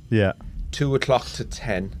 2, Yeah, 2 o'clock to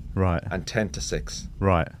 10, right, and 10 to 6.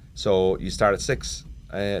 right. So you start at 6.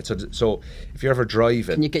 So if you're ever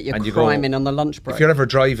driving, Can you get your and crime go, in on the lunch break? If you're ever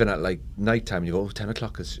driving at like night time, you go, 10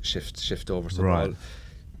 o'clock is shift over. So Right.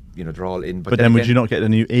 they're all in. But then would you not get the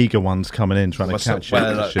new eager ones coming in trying to catch you?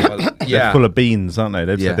 yeah. They're full of beans, aren't they?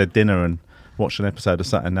 They've Yeah. had their dinner and watched an episode of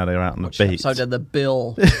something, and now they're out on the beach. So did the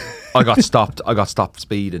bill. I got stopped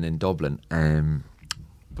speeding in Dublin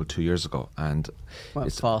about 2 years ago, and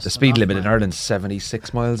Weren't fast the speed enough, limit in mate. Ireland's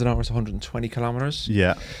 76 miles an hour, so 120 kilometres.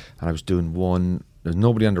 Yeah, And I was doing one. There's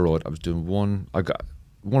nobody on the road. I was doing one. I got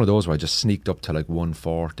one of those where I just sneaked up to like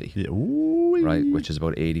 140, yeah. Ooh, right, which is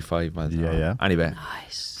about 85 miles an Yeah, hour. yeah. Anyway,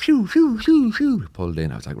 Nice. phew, phew, phew, phew, pulled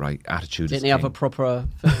in. I was like, right, attitude Didn't is he have a king. proper?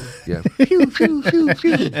 Yeah. Phew, phew, phew,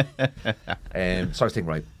 phew. So I was thinking,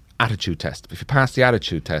 right, attitude test. If you pass the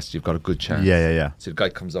attitude test, you've got a good chance. Yeah. So the guy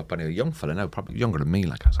comes up, and a young fella now, probably younger than me,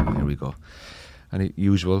 like I was like, here we go. And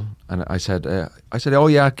usual. And I said, oh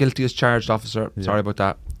yeah, guilty as charged, officer. Sorry about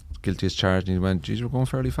that. Guilty as charged. And he went, geez, you're going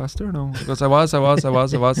fairly fast there, no? He goes, I was.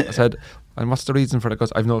 I said, and what's the reason for that? He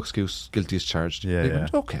goes, I've no excuse, guilty as charged. Yeah, And he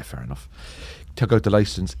went, okay, fair enough. Took out the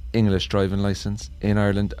licence, English driving licence in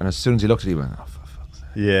Ireland, and as soon as he looked at it, he went, oh, for fuck's sake.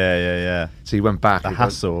 Yeah. So he went back. The He goes-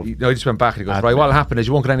 hassle. he just went back and he goes, right, what'll happen is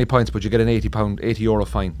you won't get any points, but you get an €80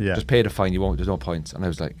 fine. Yeah. Just pay the fine, you won't, there's no points. And I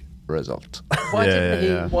was like, result. Why Yeah, didn't he?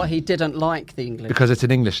 yeah. Why he didn't like the English? Because it's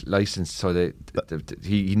an English license, so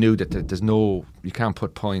he knew that there's no, you can't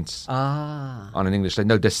put points on an English license.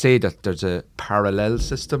 No, they say that there's a parallel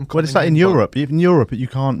system. Well, it's coming like in but- Europe. In Europe, you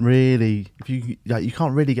can't really, you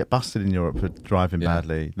can't really get busted in Europe for driving Yeah.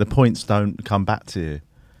 badly. The points don't come back to you.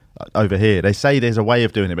 Over here, they say there's a way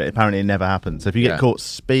of doing it, but apparently it never happens. So if you Yeah. get caught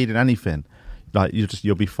speeding anything, like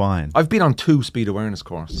you'll be fine. I've been on 2 speed awareness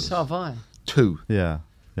courses. So have I. 2. Yeah.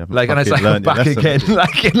 You haven't Like, and I fucking was learned like, your back lesson. again.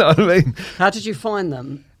 Like, you know what I mean? How did you find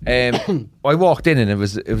them? I walked in and it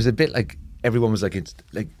was a bit like everyone was like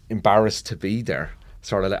embarrassed to be there,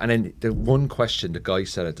 sort of. And then the one question the guy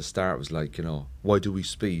said at the start was like, why do we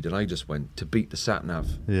speed? And I just went to beat the sat nav.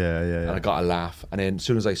 Yeah. And I got a laugh. And then as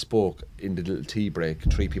soon as I spoke in the little tea break,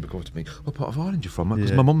 3 people come up to me. What part of Ireland are you from? Because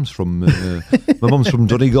Yeah. my mum's from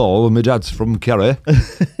Donegal and my dad's from Kerry.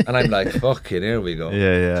 And I'm like, fucking, here we go.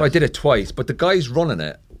 Yeah. So I did it twice, but the guys running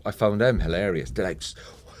it, I found them hilarious. They're like,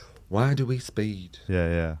 Why do we speed?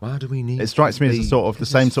 Yeah. Why do we need? It strikes me as the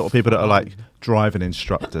same sort of people that are like driving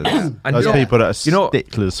instructors. Those people that are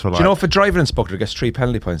sticklers for like. Do you know if a driving instructor gets 3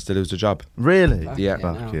 penalty points, they lose their job? Really? Yeah.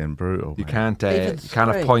 Fucking brutal. You mate. can't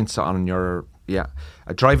have points on your. Yeah,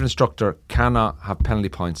 a driving instructor cannot have penalty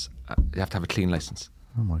points. You have to have a clean license.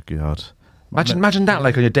 Oh my god. Imagine that,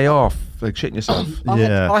 like on your day off, like shitting yourself.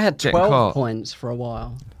 I had Getting 12 caught. points for a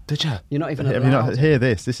while. Did you? You're not even Have allowed. you not hear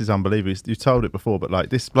this? This is unbelievable. You told it before, but like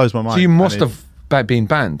this blows my mind. So you must have been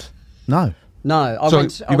banned. No. No, I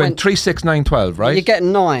You went 3, 6, 9, 12, right? You get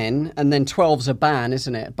 9, and then 12's a ban,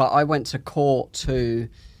 isn't it? But I went to court to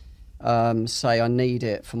say I need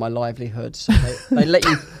it for my livelihood. So they let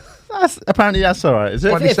you. Apparently that's all right. Is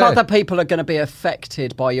it? If other people are going to be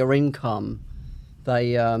affected by your income,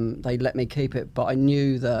 they let me keep it. But I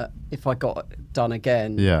knew that if I got done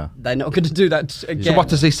again, they're not going to do that again. So what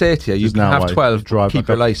does he say to you? You can have 12, keep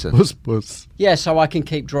your license. Yeah, so I can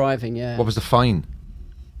keep driving. Yeah. What was the fine?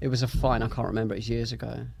 It was a fine. I can't remember. It was years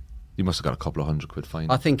ago. You must have got a couple of £100 fine.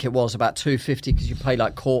 I think it was about $250 because you pay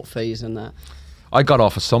like court fees and that. I got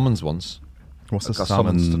off a summons once. What's the got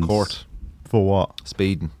summons? to court. For what?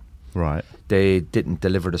 Speeding. Right. They didn't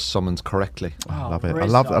deliver the summons correctly. I love it. I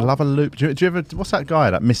love a loop. Do you ever? What's that guy?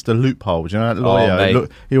 That Mr. Loophole? Do you know that lawyer? Mate.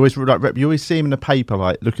 He always you always see him in the paper,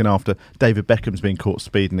 like looking after David Beckham's been caught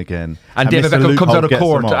speeding again, and David Mr. Beckham comes Loophole out of gets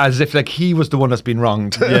court them off. as if like he was the one that's been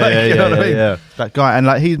wronged. Yeah. That guy, and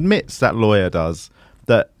like he admits, that lawyer does,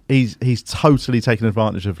 that he's totally taken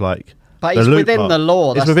advantage of like. But it's within the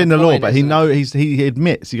law. It's within the law, but he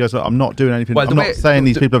admits, he goes, I'm not doing anything. I'm not saying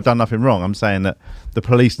these people have done nothing wrong. I'm saying that the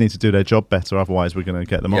police need to do their job better, otherwise we're going to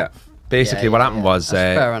get them off. Basically, what happened was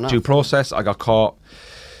due process. I got caught,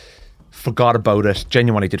 forgot about it,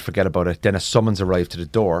 genuinely did forget about it. Then a summons arrived to the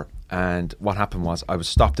door, and what happened was I was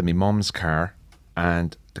stopped in my mum's car,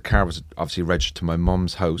 and the car was obviously registered to my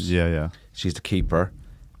mum's house. Yeah. She's the keeper.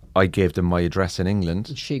 I gave them my address in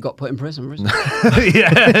England. She got put in prison, wasn't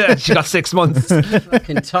Yeah, she got 6 months.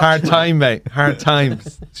 Hard time, mate. Hard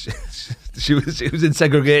times. She was in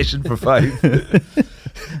segregation for 5.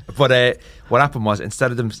 But what happened was,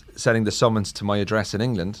 instead of them sending the summons to my address in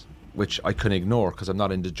England, which I couldn't ignore because I'm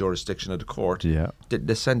not in the jurisdiction of the court,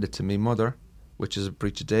 they send it to me mother, which is a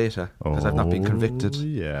breach of data because I've not been convicted.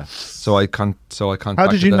 Yeah. So I contacted. How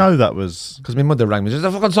did you know that was? Because my mother rang me. There's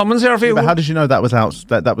a fucking summons here for you. But how did you know that was out?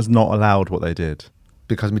 That was not allowed. What they did?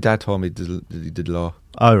 Because my dad told me he did law.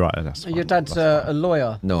 Oh right, that's fine. Your dad's a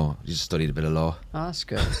lawyer. No, he just studied a bit of law. Oh, that's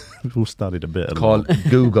good. We've all studied a bit of law.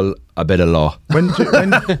 Google a bit of law.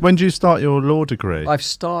 When do you start your law degree? I've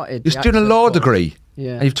started. You're doing a law degree.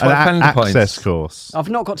 Yeah. And you've 12 penalty points. Access course. I've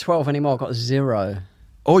not got 12 anymore. I've got 0.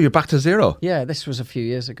 Oh, you're back to 0? Yeah, this was a few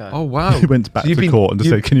years ago. Oh, wow. He went back to court and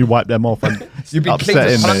just said, can you wipe them off? And you've been clean.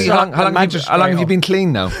 How long have you been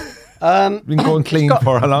clean now? Been going clean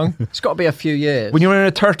for how long? It's got to be a few years. When you're in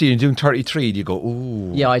a 30 and doing 33, you go,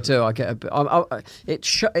 ooh. Yeah, I do. I get a bit.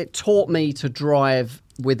 It taught me to drive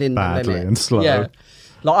within badly the limit. And slow. Yeah.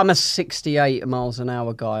 Like I'm a 68 miles an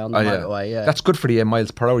hour guy on the motorway. Yeah, that's good for the 8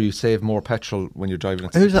 miles per hour. You save more petrol when you're driving.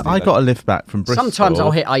 At I got a lift back from Bristol. Sometimes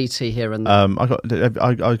I'll hit 80 here and there.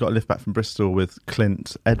 I got a lift back from Bristol with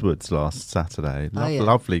Clint Edwards last Saturday.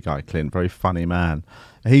 Lovely guy, Clint, very funny man.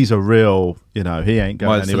 He's a real, he ain't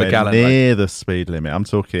going anywhere near the speed limit. I'm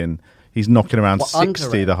talking, he's knocking around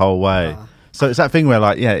 60 the whole way. So it's that thing where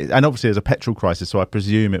and obviously there's a petrol crisis, so I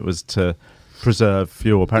presume it was to preserve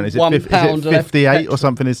fuel. Apparently, is it 58 or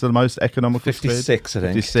something is the most economical 56, speed? I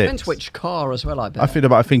think. 56. Depends which car as well, I bet. I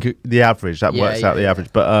think the average, that works out the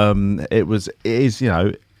average. But it is,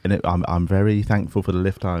 and I'm very thankful for the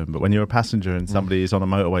lift home. But when you're a passenger and somebody is on a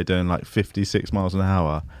motorway doing like 56 miles an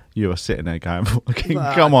hour, you are sitting there going,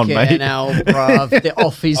 come on, mate. Now, bruv, the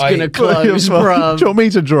off is going to close, bruv. Do you want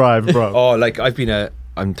me to drive, bro?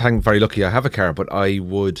 I'm very lucky I have a car, but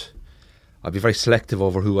I'd be very selective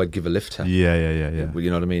over who I'd give a lift to. Yeah. You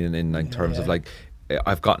know what I mean? In terms of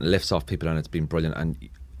I've gotten lifts off people and it's been brilliant. And,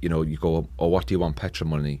 you go, oh, what do you want petrol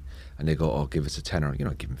money? And they go, oh, give us a tenner.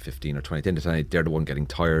 Give them 15 or 20. At the end of the day, they're the one getting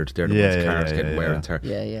tired. They're the ones cars getting wear and tear.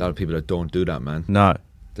 Yeah. A lot of people that don't do that, man. No.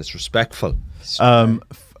 Disrespectful. There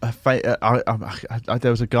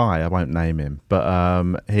was a guy, I won't name him,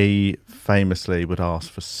 but he famously would ask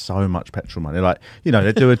for so much petrol money.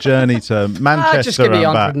 They'd do a journey to Manchester just give me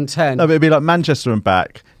and back. 110. No, but it'd be like Manchester and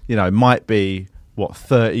back, might be,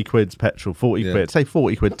 30 quid's petrol, 40 quid, say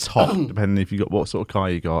 40 quid top, depending if you got what sort of car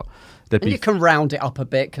you got. And you can round it up a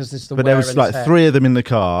bit because there's the But there was 3 of them in the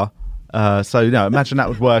car. So imagine that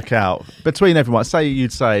would work out between everyone.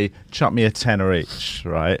 You'd say chuck me a tenner each,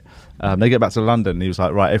 right? They get back to London and he was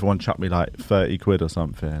like, right, everyone chuck me like 30 quid or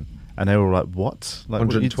something. And they were all like, what? Like, what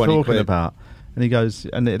are you 120 talking quid. about? And he goes,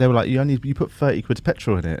 and they were like, you put 30 quid's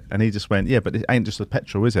petrol in it. And he just went, yeah, but it ain't just the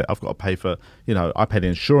petrol, is it? I've got to pay for, I pay the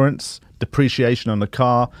insurance, depreciation on the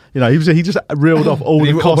car. He just reeled off all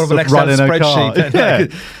the costs of running a car. Yeah.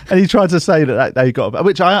 And he tried to say that they got,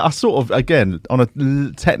 which I sort of, again, on a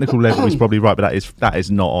technical level, he's probably right, but that is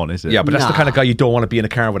not on, is it? Yeah, but that's the kind of guy you don't want to be in a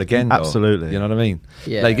car with again, though. Absolutely. You know what I mean?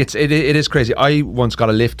 Yeah. Like, it is crazy. I once got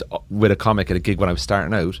a lift with a comic at a gig when I was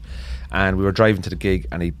starting out, and we were driving to the gig,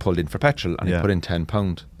 and he pulled in for petrol, and he put in £10,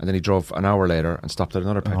 and then he drove an hour later and stopped at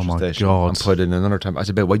another petrol station and put in another £10. I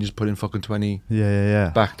said, "Why did you just put in fucking 20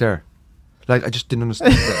 back there?" Like, I just didn't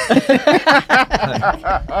understand that.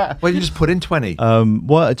 Why didn't you just put in 20?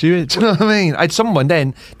 What do you Do you know what I mean? I had someone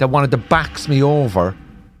then that wanted to backs me over.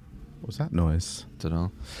 What was that noise? Don't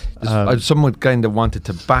know. I had someone kind of wanted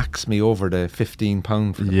to backs me over the £15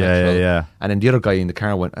 for the petrol. Yeah. And then the other guy in the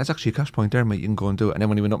car went, "That's actually a cash point there, mate. You can go and do it." And then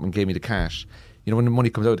when he went up and gave me the cash, when the money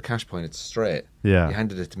comes out of the cash point, it's straight. Yeah. He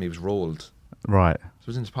handed it to me. It was rolled. Right. So it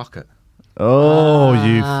was in his pocket. Oh,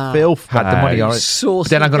 you filth Had the money, all right. Saucy But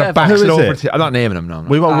then I'm going to devil. back Who it is over it? to... I'm not naming him, no.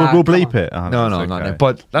 We'll come bleep on. it. Oh, No, that's I'm not okay. naming.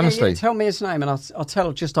 But honestly... Yeah, tell me his name and I'll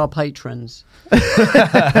tell just our patrons.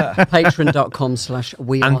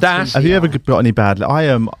 Patreon.com/we. And that- Have you ever got any bad?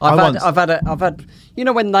 I've had.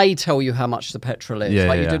 When they tell you how much the petrol is,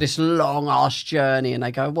 Yeah, you yeah. do this long ass journey, and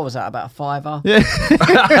they go, "What was that? About a £5?" Yeah.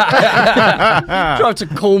 Drive to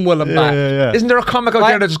Cornwall and back. Yeah. Isn't there a comic out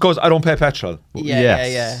there that just goes, "I don't pay petrol"?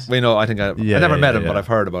 Yes. We know, I think I've never met him, but I've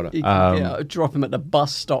heard about it. Drop him at the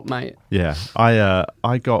bus stop, mate. Yeah,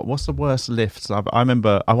 I got, what's the worst lifts? I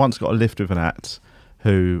remember I once got a lift with an act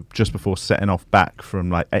who just before setting off back from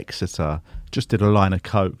like Exeter just did a line of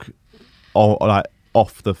coke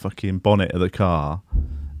off the fucking bonnet of the car,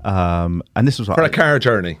 and this was like For a car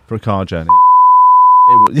journey. For a car journey.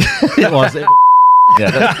 It was.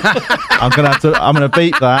 Yeah, I'm gonna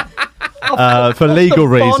beat that. For legal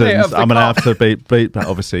reasons, I'm gonna have to beat that,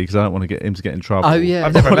 obviously, because I don't want to get him to get in trouble. Oh, yeah.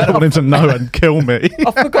 I've never met I want him to know and kill me.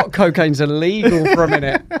 I forgot cocaine's illegal for a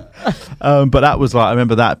minute. But that was like, I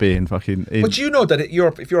remember that being fucking. But you know that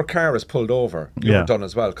if your car is pulled over, you're Yeah. done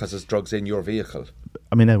as well because there's drugs in your vehicle.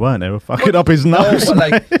 I mean, they weren't. They were fucking up his nose.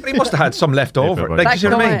 But he must have had some left over. probably. Like, That you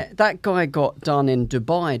know what I mean? that guy got done in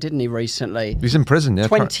Dubai, didn't he, recently? He's in prison, yeah.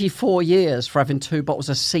 24 years for having 2 bottles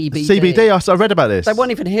of CBD. CBD. I read about this. They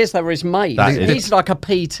weren't even his, they were his mates. That is- He's like a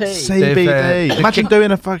PT. CBD. Imagine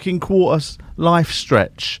doing a fucking quarter life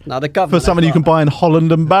stretch. No, the government. For something you can buy in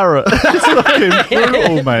Holland and Barrett. It's fucking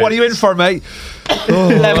brutal, mate. What are you in for, mate?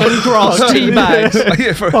 Lemongrass tea bags.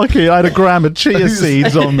 Fucking, I had a gram of chia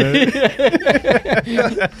seeds on there.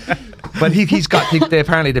 But they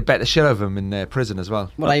apparently they bet the shit out of him in prison as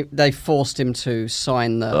well. Well, they forced him to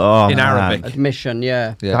sign the In man. Arabic. admission,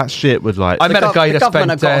 yeah. Yeah. That shit would like. I met a guy the that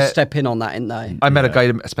government spent. have got to step in on that, ain't they? I met a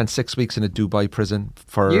guy that spent 6 weeks in a Dubai prison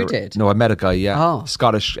for. You did? No, I met a guy. Yeah, Oh.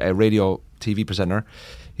 Scottish radio TV presenter.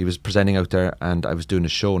 He was presenting out there, and I was doing a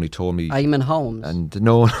show, and he told me. Eamon Holmes. And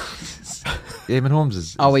no, Eamon Holmes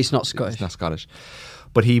is. Oh, he's not Scottish. He's not Scottish.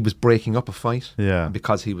 But he was breaking up a fight. Yeah. And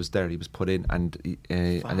because he was there, he was put in, and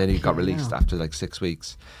then he got released after like 6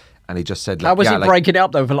 weeks. And he just said, like, How was he breaking it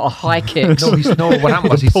up though with a lot of high kicks? No, what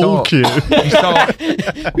happened was he Pool saw. cue. He saw.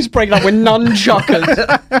 He was breaking up with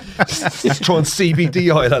nunchuckers He's throwing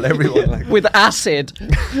CBD oil at everyone. Like. with acid.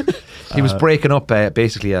 He was breaking up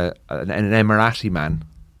basically an Emirati man.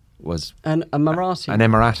 Was And a Marathi. an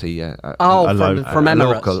Emirati, yeah. From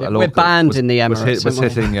Emirates. A local We're banned in the Emirates. Was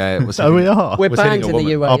hitting. Oh, we are. We're was banned hitting in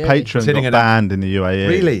the a woman. UAE. Our patron Sitting got in a- banned in the UAE.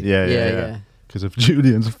 Really? Yeah. Because of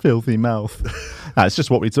Julian's filthy mouth. That's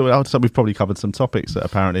just what we talk. So we've probably covered some topics that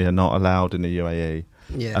apparently are not allowed in the UAE.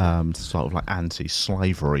 Yeah. Sort of like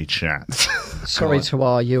anti-slavery chat. Sorry to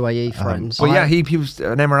our UAE friends. Well, yeah, he was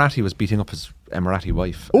an Emirati was beating up his Emirati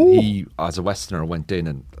wife. And he, as a Westerner, went in,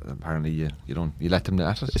 and apparently you let them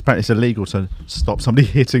at it. Apparently, it's illegal to stop somebody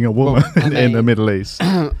hitting a woman in the Middle East.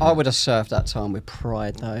 I would have served that time with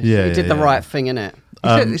pride, though. Yeah, he did the yeah. right thing, innit?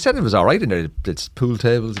 He said it was all right in there. It's pool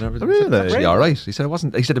tables and everything. He said it was Really? actually all right. He said it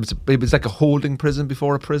wasn't. He said it was like a holding prison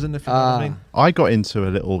before a prison. If you know what I mean. I got into a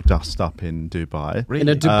little dust up in Dubai. Really? In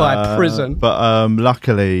a Dubai prison. But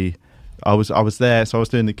luckily, I was there, so I was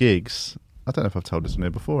doing the gigs. I don't know if I've told this on here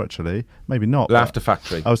before, actually. Maybe not. Laughter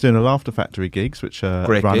Factory. I was doing the Laughter Factory gigs, which are a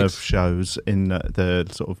Great run gigs. of shows in the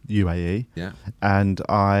sort of UAE. Yeah. And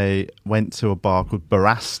I went to a bar called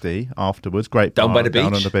Barasti afterwards. Great Down bar by the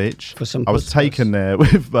down beach? on the beach. For some I was puss taken there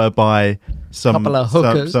with by Couple of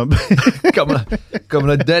hookers. couple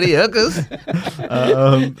of dirty hookers.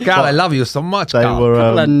 God, I love you so much. They God. were.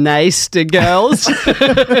 Couple of nasty girls.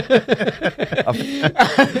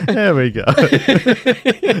 There we go.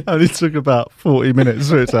 Only took about 40 minutes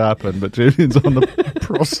for it to happen, but Julian's on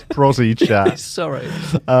the prosy chat. Sorry.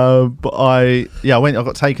 But I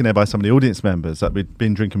got taken there by some of the audience members that we'd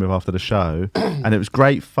been drinking with after the show, and it was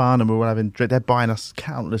great fun, and we were they're buying us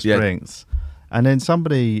countless drinks, and then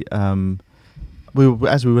somebody, as we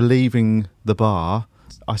were leaving the bar,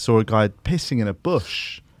 I saw a guy pissing in a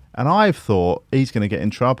bush, and I thought he's going to get in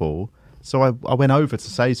trouble, so I went over to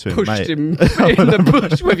say to him, Pushed mate, him in the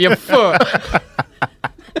bush with your foot.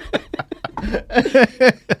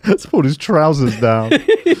 let's pull his trousers down.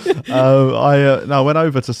 I went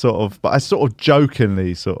over to but I sort of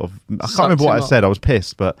jokingly I can't remember what I said. I was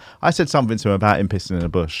pissed, but I said something to him about him pissing in a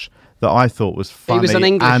bush that I thought was funny, he was an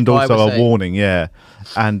English and guy, also was a he? warning,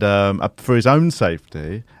 and for his own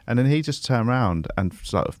safety. And then he just turned around and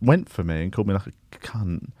went for me and called me like a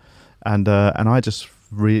cunt, and I just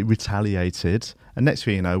retaliated. And next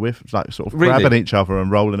thing you know, we're like sort of grabbing each other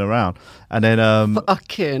and rolling around. And then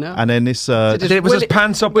Fucking hell. and then this Was his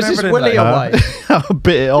pants up? Was and his everything willy like that? away? I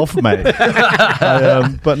bit it off, mate.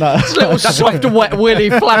 But no, Little soft wet willy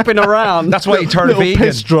flapping around. That's why you turned little vegan.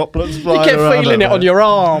 piss droplets You flying kept around feeling it everywhere. on your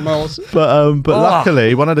arm. But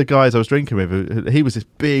luckily, one of the guys I was drinking with, he was this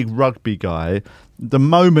big rugby guy. The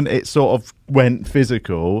moment it sort of went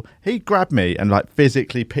physical, he grabbed me and like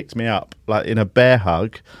physically picked me up, like in a bear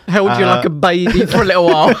hug. Held you like a baby for a little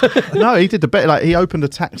while. No, he did the bit. Like he opened a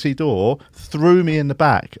taxi door, threw me in the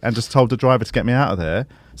back, and just told the driver to get me out of there.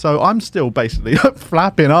 So I'm still basically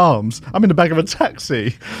flapping arms. I'm in the back of a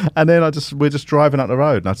taxi, and then we're just driving up the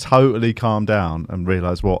road, and I totally calmed down and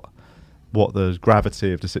realised what the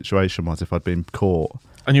gravity of the situation was if I'd been caught.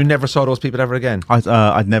 And you never saw those people ever again?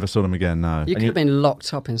 I'd never saw them again. No, You could have been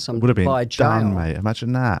locked up in some would have been Dubai jail. done, mate.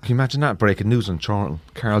 Imagine that. Can you imagine that? Breaking news on Carl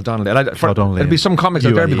Donnelly. Carl Donnelly. There'd be some comics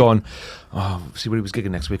out there be UAE. going, see where he was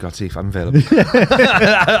gigging next week. I'll see if I'm available.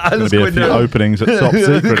 There'll be a few openings at Top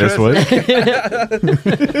Secret this week.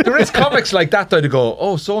 There is comics like that though to go,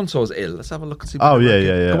 oh, so-and-so's ill. Let's have a look and see. Oh, where they're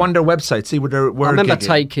yeah, gigging. yeah. Go on their website, see where they're I remember gigging.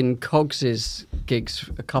 taking Cogs's gigs,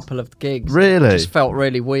 a couple of gigs. Really? It just felt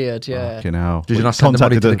really weird, yeah. Fucking hell. Did you not send the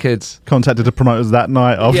money to the kids? Contacted the promoters that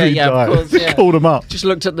night after he Yeah, died. of course, yeah. Called them up. Just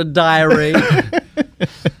looked at the diary.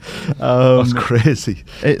 That's crazy.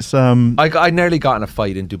 It's I nearly got in a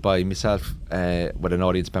fight in Dubai myself with an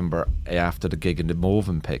audience member after the gig in the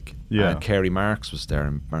Movenpick. Yeah. And Kerry Marks was there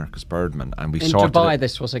and Marcus Birdman, and we In sorted Dubai, it.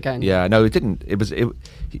 this was again. Yeah, no, it didn't.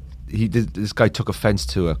 He did, this guy took offence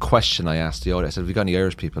to a question I asked the audience. I said, have you got any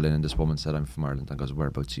Irish people in? And this woman said, I'm from Ireland. I goes,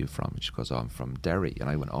 whereabouts are you from? And she goes, oh, I'm from Derry. And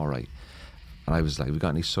I went, all right. And I was like, have we got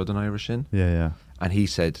any Southern Irish in? yeah. And he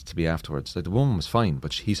said to me afterwards, like, the woman was fine,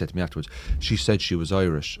 but he said to me afterwards, she said she was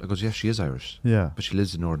Irish. I goes, yeah, she is Irish. Yeah. But she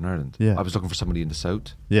lives in Northern Ireland. Yeah. I was looking for somebody in the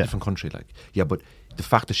south, Yeah. different country, like. Yeah, but the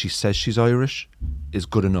fact that she says she's Irish is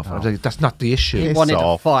good enough. And I was like, that's not the issue. He Piss wanted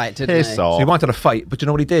off. a fight, didn't Piss he? off. So he wanted a fight, but you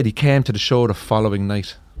know what he did? He came to the show the following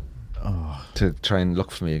night to try and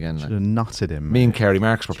look for me again. Like. Should have nutted him. Me and Kerry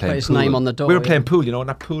Marks were Put playing his pool. name on the door, We were yeah. playing pool, you know, in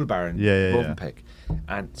that pool bar in Yeah. Movenpick.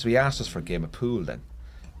 And so he asked us for a game of pool then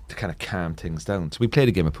to kind of calm things down. So we played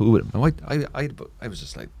a game of pool with him. Now I was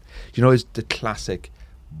just like, you know, he's the classic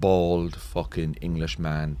bald fucking English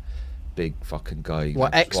man, big fucking guy.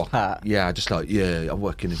 What, like, expat? Yeah, just like, yeah, I'm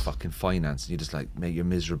working in fucking finance. And you're just like, mate, you're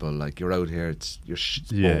miserable. Like, you're out here, you're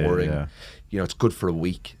boring. Yeah. You know, it's good for a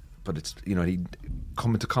week. But it's, you know, he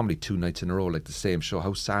coming to comedy 2 nights in a row, like the same show.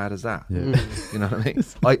 How sad is that? Yeah. You know what I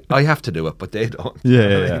mean? I have to do it, but they don't. Yeah, You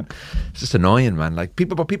know what yeah, I mean? It's just annoying, man. Like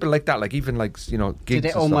people like that, like even like, you know, gigs Did it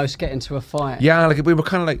and stuff. almost get into a fight? Yeah, like we were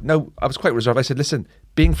kind of like, no, I was quite reserved. I said, listen,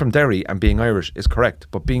 being from Derry and being Irish is correct,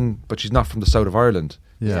 but she's not from the south of Ireland.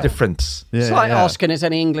 Yeah. It's different. Yeah, It's like yeah. asking, is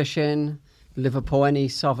any English in? Liverpool, any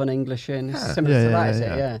Southern English in? It's similar Yeah, to yeah, that, is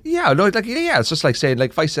yeah. it? Yeah. Yeah, no, like yeah, it's just like saying,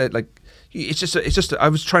 like if I said, like it's just. I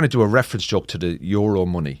was trying to do a reference joke to the euro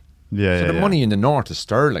money. Yeah, So yeah, the yeah. money in the north is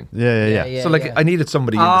sterling. Yeah. So like yeah. I needed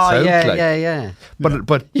somebody in the Oh, south. yeah, like, yeah.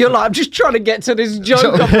 But You're like, I'm just trying to get to this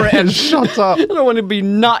joke over it. And Shut up. I don't want to be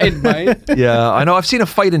nutted, mate. yeah, I know. I've seen a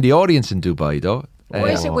fight in the audience in Dubai though. What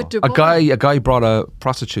is it with Dubai? A guy brought a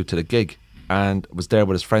prostitute to the gig and was there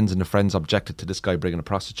with his friends, and the friends objected to this guy bringing a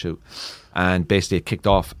prostitute, and basically it kicked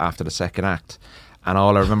off after the second act. And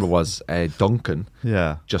all I remember was Duncan,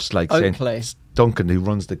 Yeah. just like Oakley. saying Duncan, who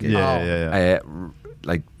runs the gig, Yeah.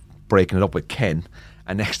 like breaking it up with Ken,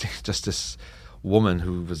 and next thing, just this woman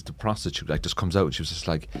who was the prostitute, like just comes out, and she was just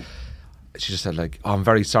like, she just said like, "Oh, I'm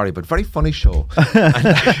very sorry, but very funny show." And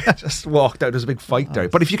I just walked out. There's a big fight there.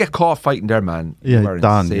 But if you get caught fighting there, man, you're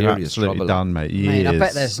done. in You're serious absolutely trouble. done, mate. Mate, I Years.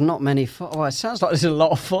 bet there's not many fights. Oh, it sounds like there's a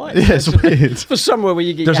lot of fights. Yeah, it's weird. For somewhere where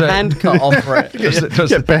you get There's your a- hand cut off for it.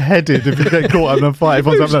 Get beheaded if you get caught in a fight.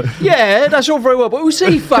 Everyone's like, Yeah, that's all very well, but who's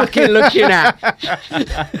he fucking looking at?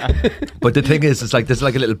 But the thing is, it's like there's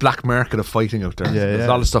like a little black market of fighting out there. Yeah, There's yeah. a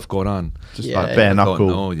lot of stuff going on. just Yeah, like bare I don't knuckle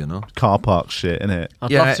know, you know. car park shit, innit?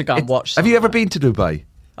 I'd love to go and watch Have you ever some of been to Dubai?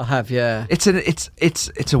 I have, yeah. It's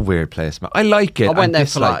a weird place, man. I like it. I went there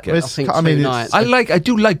for dislike like, it. I think I mean, 2 it's- nights. I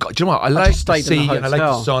do like. Do you know what? I like just the stayed in sea the and I like the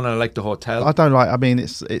hotel. sun and I like the hotel. I don't like. I mean,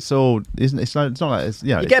 it's all. Isn't it's not like it's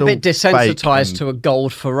You it's get a bit all fake desensitized and- to a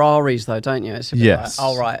gold Ferraris, though, don't you? It's a bit Yes. like,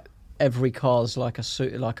 all right, every car's like a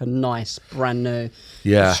suit, like a nice brand new.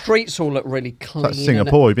 Yeah. The streets all look really clean. Like and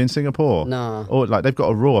Singapore. You've been to Singapore? No. Or like they've got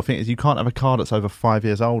a rule. I think you can't have a car that's over 5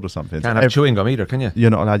 years old or something. Can't have chewing gum either, can you? You're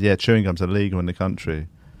not allowed. Yeah, chewing gum's illegal in the country.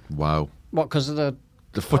 Wow. What? Because of the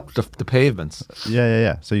The pavements.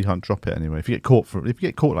 Yeah. So you can't drop it anyway. If you get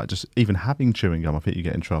caught like just even having chewing gum, I think you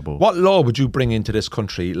get in trouble. What law would you bring into this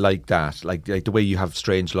country like that? Like the way you have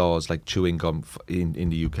strange laws like chewing gum in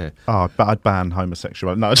the UK? Oh, but I'd ban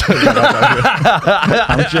homosexuality. No,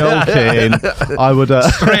 I'm joking. I would.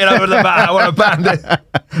 Straight over the bat, I want to ban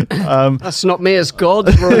it. That's not me as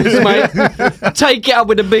God's rules, mate. Take it up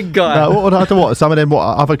with the big guy. No, what would I do? What some of them? What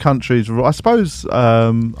other countries? I suppose.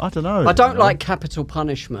 I don't know. I don't like capital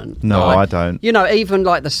punishment. No, Like, I don't. You know, even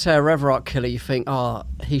like the Sarah Everard killer, you think, oh,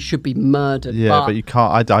 he should be murdered. Yeah, but you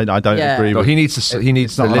can't. I don't Yeah. agree No, with. he needs to. He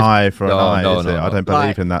needs It's to not an live- eye for an eye, No, is no, it? no. I don't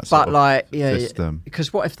believe in that sort of system.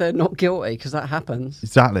 Because what if they're not guilty? Because that happens.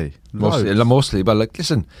 Exactly. Mostly, but like,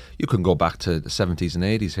 listen, you can go back to the 70s and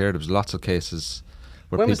 80s. Here, there was lots of cases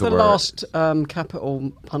where When was people the were last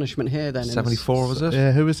capital punishment here then? 74, was it?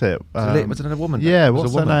 Yeah, who is it? Was it a woman? Yeah, It was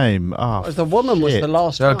what's a her woman. name? Oh, The woman was shit. the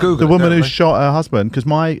last Yeah, one. Google The it, woman who definitely. shot her husband, because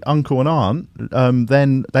my uncle and aunt,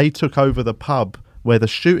 then they took over the pub where the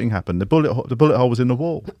shooting happened. The bullet hole was in the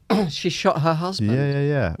wall. She shot her husband.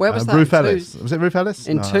 Yeah. Where was that? Ruth In Ellis. Was it Ruth Ellis?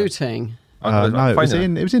 In No. Tooting. I'll No, it was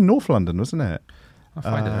find in North London, wasn't it? I'll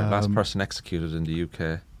find it. Last person executed in the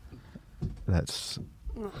UK, That's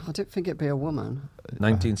I didn't think it'd be a woman.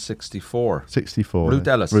 1964. 64. Ruth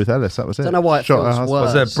Ellis. Ruth Ellis, that was it. Don't know why it Shot her feels husband.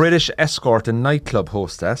 worse. Was a British escort and nightclub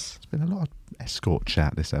hostess. There's been a lot of escort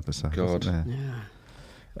chat this episode. God. hasn't there?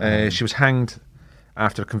 Yeah. She was hanged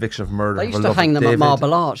after a conviction of murder. They of used her to lover, hang them David, at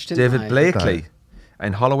Marble Arch, didn't David they? Blakely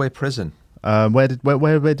in Holloway Prison. Where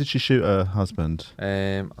did she shoot her husband?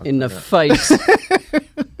 In the face.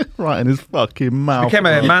 Right in his fucking mouth. Became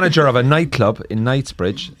a manager of a nightclub in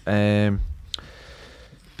Knightsbridge.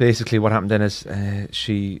 Basically, what happened then is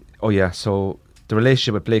so the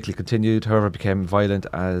relationship with Blakely continued, however, became violent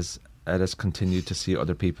as Ellis continued to see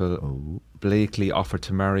other people. Blakely offered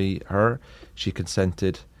to marry her. She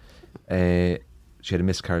consented. She had a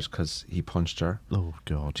miscarriage because he punched her. Oh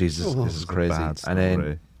God, Jesus, this is a crazy. bad And then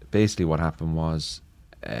story. basically what happened was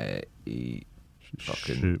he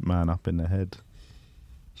shoot man up in the head.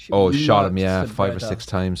 shot him, Nuts the 5 or brother. 6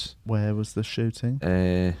 times. Where was the shooting?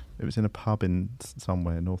 It was in a pub in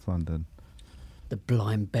somewhere in North London. The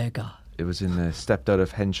blind beggar. It was stepped out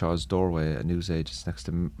of Henshaw's doorway at newsagents next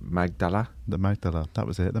to Magdala. The Magdala. That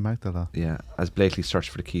was it. The Magdala. Yeah, as Blakely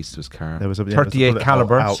searched for the keys to his car. There was a 38 bullet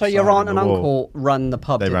caliber. hole So your outside aunt and the wall. uncle ran the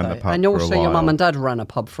pub, They did ran they? the pub And for a also your mum while. and dad ran a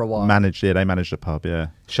pub for a while. They managed the pub. Yeah.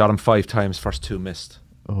 Shot him 5 times. First 2 missed.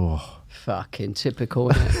 Oh. Fucking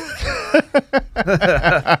typical, isn't it?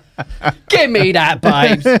 Give me that,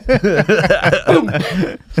 babes.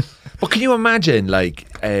 But can you imagine, like,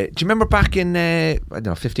 do you remember back in, I don't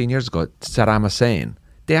know, 15 years ago, Saddam Hussein?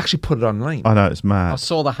 They actually put it online. I know, it's mad. I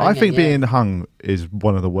saw the I hanging, think yeah. being hung is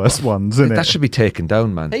one of the worst ones, isn't That it? should be taken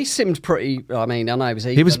down, man. He seemed pretty. I mean, I know he was.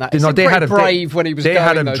 He was. He seemed They had pretty him brave when he was. They going,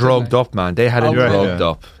 had him though, didn't drugged they? up, man. They had him Oh, really? drugged Yeah.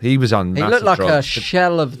 up. He was on. He massive looked like a drugs.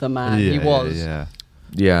 shell of the man he was. Yeah.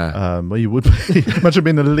 Yeah. Well, you would be. Imagine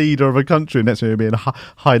being the leader of a country next to you being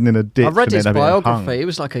hiding in a ditch. I read and his then being biography. hung. He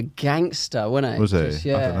was like a gangster, wasn't he? Was he? Just,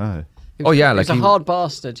 yeah. I don't know. He was, Oh, yeah, he was like a he- hard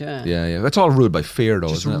bastard. Yeah. Yeah. It's all ruled by fear, though,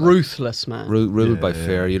 Just isn't it? ruthless, man. Ruled by Yeah.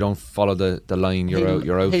 fear. You don't follow the line. You're out.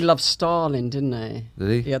 You're out. He loved Stalin, didn't he? Did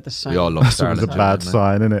he? He had the same. We all love That's always Stalin. a bad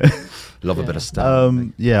sign, isn't it? Love a bit of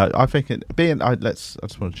Stalin. Yeah, I think I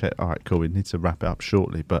just want to check. All right, cool. We need to wrap it up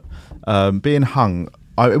shortly, but being hung,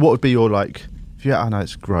 what would be your like? I know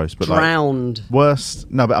it's gross, but Drowned. like worst.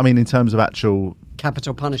 No, but I mean in terms of actual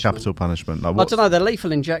Capital punishment. capital punishment. Like I don't know. The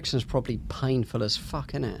lethal injection's probably painful as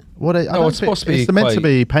fuck, isn't it? What? I No, don't it's supposed to be It's meant to quite-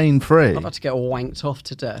 be pain free. I'd like to get wanked off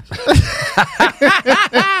to death.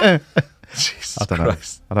 Jesus I don't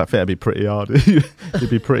Christ. know. I don't think it'd be pretty hard. You'd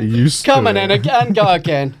be pretty used Come to on it. in again, go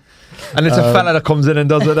again. And it's a fella that comes in and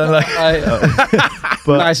does it. And like,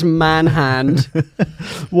 But- nice man hand.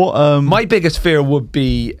 What? my biggest fear would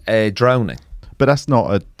be drowning. But that's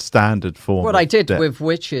not a standard form. What of I did death. with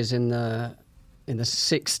witches in the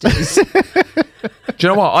 60s, Do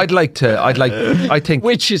you know what? I think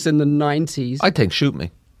witches in the 90s. I think shoot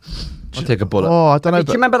me. I'll take a bullet. Oh, I don't know. Do you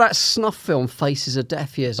But remember that snuff film Faces of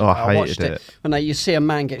Death years ago? Oh, I watched hated it. it. When you see a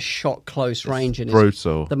man get shot close range and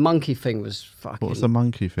brutal. the monkey thing was fucking. What was the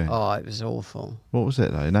monkey thing? Oh, it was awful. What was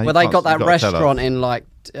it though? No, Well, they got that restaurant in like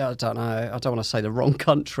I don't know. I don't want to say the wrong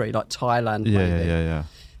country, like Thailand. Yeah, maybe. yeah.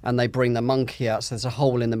 And they bring the monkey out, so there's a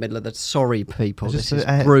hole in the middle of the sorry people. Is This this is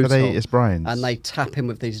the- brutal. do they eat his brains? And they tap him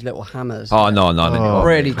with these little hammers. Oh no!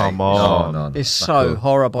 Really come big. on. No. It's so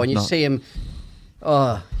horrible, and you No. see him.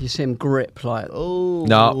 Oh, you see him grip like. Oh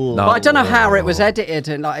No. But I don't know how it was edited,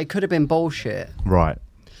 and like it could have been bullshit Right.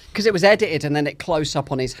 because it was edited, and then it close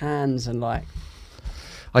up on his hands, and like.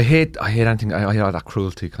 I hate anything. I hate that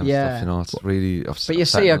cruelty kind of Yeah. stuff. You know, it's really. But you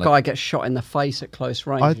see a guy get shot in the face at close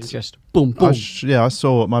range, I'd- and just boom, boom. I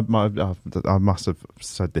saw my. I must have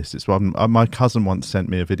said this. It's one. My cousin once sent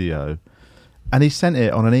me a video, and he sent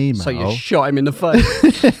it on an email. So you shot him in the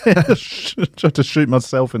face. Tried to shoot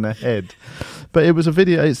myself in the head, but it was a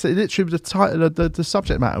video. It literally the title, the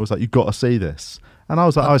subject matter was like, "You got to see this," and I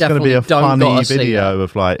was like, "Oh, it's going to be a definitely don't funny gotta see video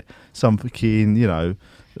of like some fucking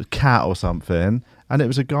cat or something." And it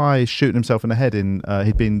was a guy shooting himself in the head.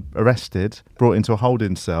 He'd been arrested, brought into a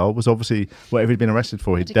holding cell. Was obviously whatever he'd been arrested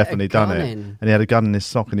for. He'd Did he get a definitely done gun it, in? and he had a gun in his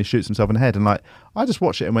sock, and he shoots himself in the head. And like, I just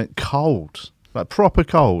watched it and went cold, like proper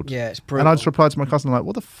cold. Yeah, it's And brutal. I just replied to my cousin like,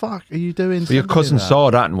 "What the fuck are you doing?" But your sending me cousin that?" saw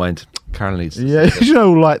that and went, "Carl needs to Yeah, see this."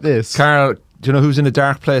 like this. Carl, do you know who's in a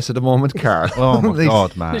dark place at the moment, Carl? Oh my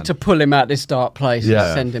god, man! Need to pull him out this dark place Yeah.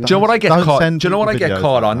 and send him. Do you know what I get Don't caught? send Do you know what I people get videos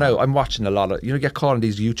caught like on that. now? I'm watching a lot of. You get caught on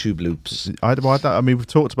these YouTube loops. I mean, we've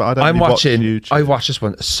talked about. I don't. I'm really watching. Watch YouTube. I watched this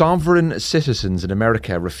one. Sovereign citizens in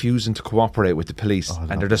America refusing to cooperate with the police,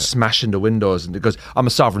 and they're just smashing the windows. And because I'm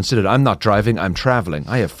a sovereign citizen, I'm not driving. I'm traveling.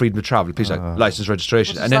 I have freedom of travel. Please, like license,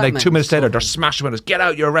 registration. What And does then that like 2 mean, minutes later, they're sovereign? smashing windows. Get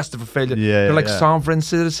out! You're arrested for failure. Yeah, they're like yeah. sovereign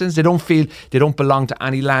citizens. They don't feel. They don't belong to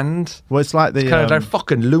any land. Well, it's like the Kind of they're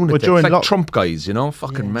fucking lunatics. during Like lock- Trump guys, you know,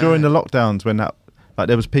 fucking mad. during the lockdowns when that. Like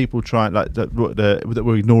there was people trying that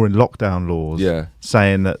were ignoring lockdown laws, Yeah.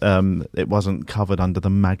 saying that it wasn't covered under the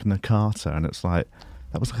Magna Carta, and it's like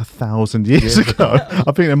that was like 1,000 years ago. I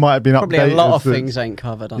think there might have been Probably updated a lot of since. things ain't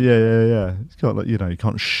covered. Yeah. It's got like, you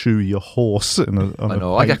can't shoe your horse. On I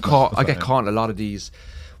know. I get caught in a lot of these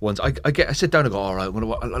ones. I sit down and go, all right, I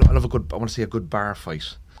want to see a good bar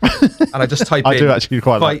fight. And I just type I in do actually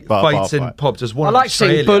quite like bar fights in fight. pubs. There's one I in like seeing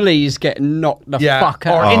Australia. bullies get knocked the fuck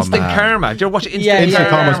out. Or Oh, Instant man. Karma. Do you ever watch Instant Yeah, Karma? Instant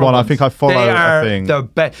Karma's one I ones? think I follow They a are thing. the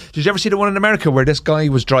best. Did you ever see the one in America where this guy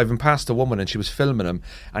was driving past a woman and she was filming him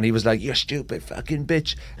and he was like, "You stupid fucking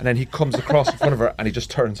bitch," and then he comes across in front of her and he just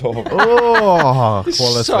turns over. Oh,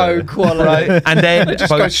 quality. So quality. Right? And then Just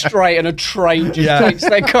go straight and a train just takes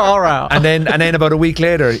their car out. And then about a week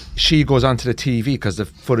later, she goes onto the TV because the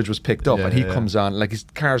footage was picked up, Yeah, and he yeah. comes on like his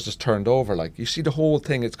car's just turned over. Like you see the whole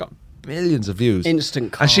thing, it's got millions of views.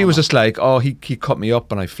 Instant And she was karma. just like, "Oh, he cut me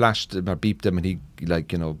up, and I flashed him or beeped him, and he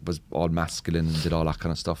was all masculine and did all that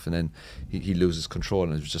kind of stuff, and then he loses control,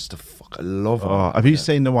 and it was just a fuck. I love him. Oh, have you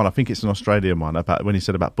seen the one? I think it's an Australian one about when he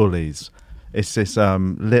said about bullies. It's this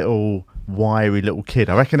little wiry little kid.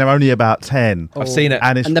 I reckon they're only about 10. I've seen it.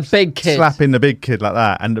 And, it's And the big kid. slapping the big kid like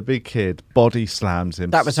that, and the big kid body slams him.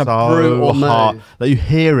 That was a so brutal hard move. that you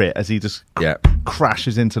hear it as he just Yeah.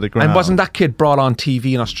 crashes into the ground. And wasn't that kid brought on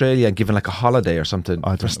TV in Australia and given like a holiday or something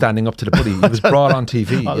I for don't know. standing up to the bully? He was brought on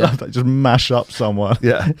TV. I yeah. love that. Just mash up someone.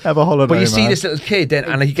 Yeah. Have a holiday. But you see man. this little kid then,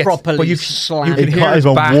 and he gets Properly but you slammed. can He hear can't his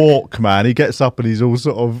even back. walk, man. He gets up and he's all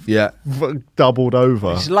sort of doubled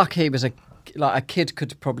over. He's lucky he was a kid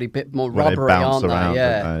could probably bit more Well, they robbery, bounce aren't around, they?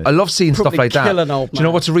 Yeah. don't they? I love seeing Probably stuff like that. kill an old Do you know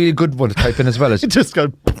man. what's a really good one to type in as well? Is Just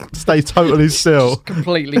go, stay totally still.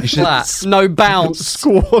 Completely flat. No bounce.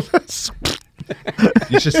 Squall.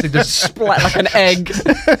 you should see this. Splat like an egg.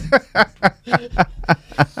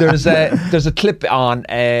 There's a clip on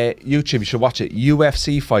YouTube. You should watch it.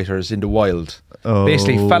 UFC fighters in the wild.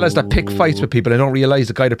 Basically, fellas that pick fights with people and don't realise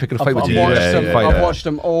the guy they're picking a fight with. I've watched is a them. fighter. I've watched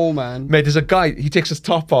them all, man. Mate, there's a guy. He takes his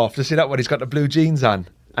top off. To see that one, he's got the blue jeans on.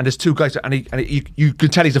 And there's two guys, and you can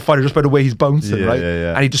tell he's a fighter just by the way he's bouncing, Yeah, right? yeah,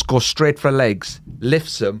 yeah. And he just goes straight for legs,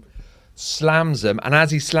 lifts him, slams him, and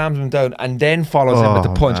as he slams him down, and then follows him with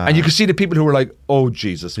the punch, man. and you can see the people who were like, "Oh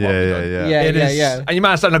Jesus, what have we done?" It is- And your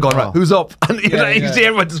man's standing there going, "Right, who's up?" And you see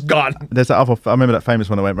everyone just gone. There's that other. I remember that famous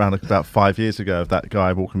one I went around about 5 years ago of that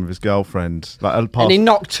guy walking with his girlfriend, like past, And he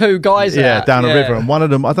knocked 2 guys out. down a river, and one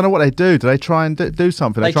of them, I don't know what they do. Do they try and do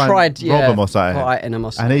something? They try tried, and rob him or something. fighting him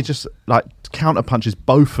or something. And he just like counter punches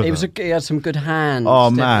both of them. He had some good hands. Oh,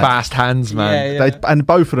 didn't man. he? Fast hands, man. Yeah. And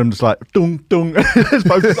both of them just like dung dung. It's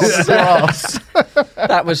both on the grass.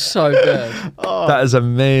 That was so good. That is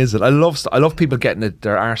amazing. I love people getting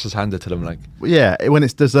their arses handed to them. Like, Yeah, when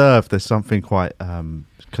it's deserved, there's something quite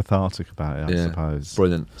cathartic about it. I yeah, suppose.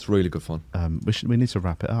 brilliant. It's really good fun. We need to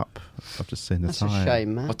wrap it up. I've just seen the That's time. a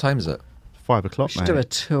shame, man. What time is it? 5 o'clock. We should do a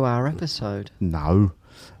 2-hour episode. No.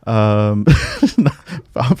 I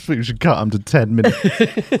think we should cut them to 10 minutes.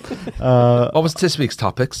 What was this week's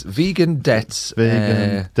topics? Vegan debts.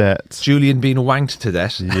 Debts. Julian being wanked to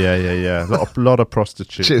death. Yeah. A lot of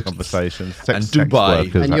prostitute conversations. And Dubai.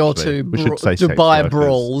 Workers, And your actually. two We should say sex Dubai workers.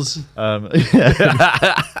 brawls.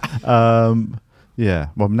 Yeah.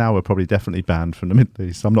 Well, now we're probably definitely banned from the Middle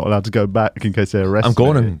East. I'm not allowed to go back in case they arrest me. I'm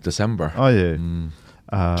going in December. Are you?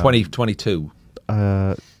 2022.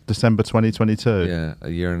 December 2022. Yeah, a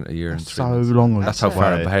year and 3 So months. long ago. That's how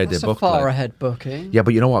far ahead they That's a booked. far like. ahead booking. Yeah,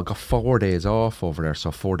 but you know what? I got 4 days off over there,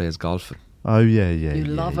 so 4 days golfing. Oh, yeah. You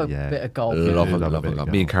love a bit of golf. Love do it, love a love bit it. of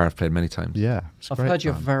Me and golf. Cara have played many times. Yeah. It's I've great heard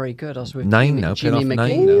you're fun. very good. I was with 9 Jimmy, now, Jimmy playing off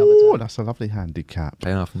McGee 9 the now. other Oh, day. that's a lovely handicap.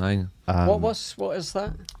 Playing off 9. What is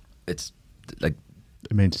that? It's like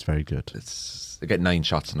It means it's very good. they get 9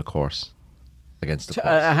 shots in the course against the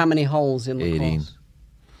course. How many holes in the 18. course?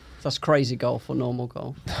 That's crazy golf or normal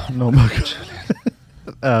golf? Normal.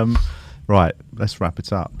 Right, let's wrap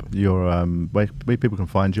it up. You're where people can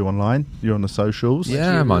find you online. You're on the socials.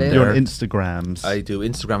 Yeah, I'm on You're there. on Instagrams. I do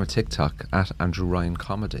Instagram and TikTok at Andrew Ryan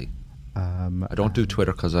Comedy. I don't do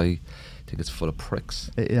Twitter because I think it's full of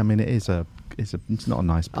pricks. It is it's not a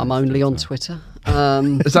nice place. I'm only on Twitter.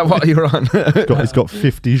 Twitter. Is that what you're on? It's got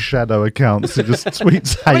 50 shadow accounts. It just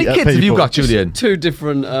tweets hate How many at kids have you people. got, Julian? 2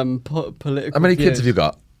 different political How many views. kids have you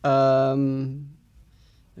got? Let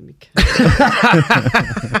me count.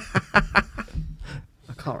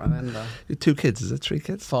 I can't remember. 2 kids, is it 3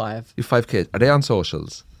 kids? 5. You 5 kids. Are they on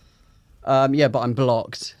socials? Yeah, but I'm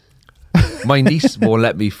blocked. My niece won't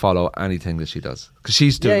let me follow anything that she does because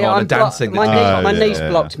she's doing all the I'm dancing. My niece yeah.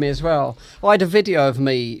 blocked me as well. I had a video of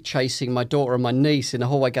me chasing my daughter and my niece in the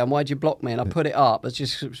hallway going, "Why'd you block me?" And I put it up. It was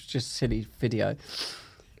just a silly video.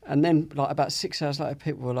 And then, like, about 6 hours later,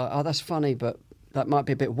 people were like, "Oh, that's funny, but that might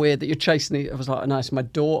be a bit weird that you're chasing it." I was like, "No, it's my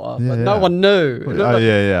daughter." But no one knew. It looked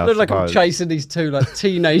I looked like I'm suppose. chasing these 2 like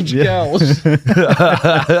teenage girls.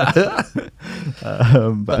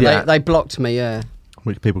 But Yeah. they blocked me. Yeah.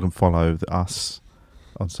 Which people can follow us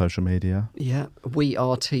on social media. Yeah, we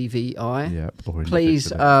are TVI. Yeah, or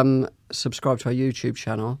Please individually. subscribe to our YouTube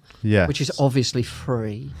channel, Yes. which is obviously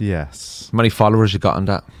free. Yes. How many followers you got on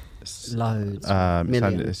that? Loads,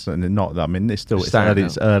 It's millions. not. I mean, it's still Starting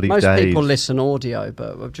it's early Most days. people listen audio,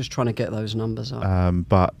 but we're just trying to get those numbers up.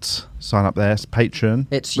 But sign up there. It's Patreon.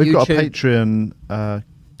 It's got a YouTube. Patreon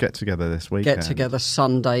get together this weekend. Get together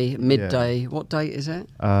Sunday midday. What date is it?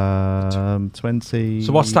 20.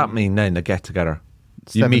 So what's that mean then? The get together.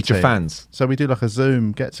 You meet your 17th. fans. So we do like a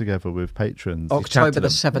Zoom get together with patrons. October to the them.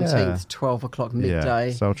 17th, Yeah. 12 o'clock Yeah.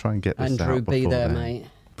 midday. So I'll try and get this Andrew, out be before there, then. mate.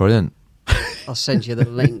 Brilliant. I'll send you the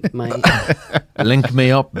link, mate. Link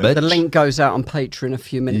me up, bitch. The link goes out on Patreon a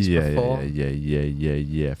few minutes before.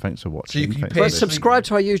 Yeah. Thanks for watching. you can Thanks pay for But Yes. listening. subscribe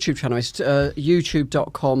to our YouTube channel. It's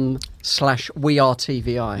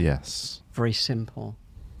youtube.com/wearetvi. Yes. Very simple.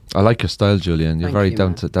 I like your style, Julian. You're Thank very you, down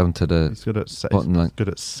man. to the He's good at button, like, good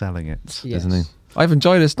at selling it. Yes. isn't he? I've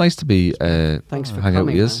enjoyed it. It's nice to be Thanks for hang out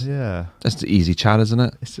coming, with you. man. Yeah. It's the easy chat, isn't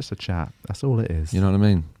it? It's just a chat. That's all it is. You know what I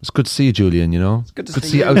mean? It's good to see you, Julian. You know, it's good to see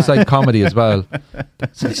see you you, outside mate. comedy as well.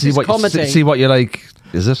 see is what comedy. see what you like.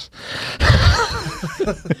 Is it?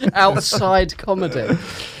 Outside comedy.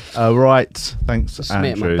 Right. Thanks, Just me at my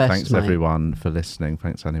Andrew. best, Thanks, mate. everyone, for listening.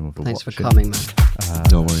 Thanks, anyone, for Thanks for watching. coming, man.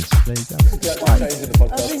 No worries. There you go. Changing the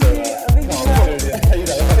podcast.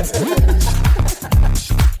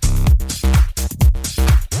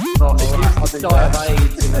 Die of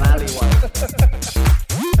AIDS in an alleyway.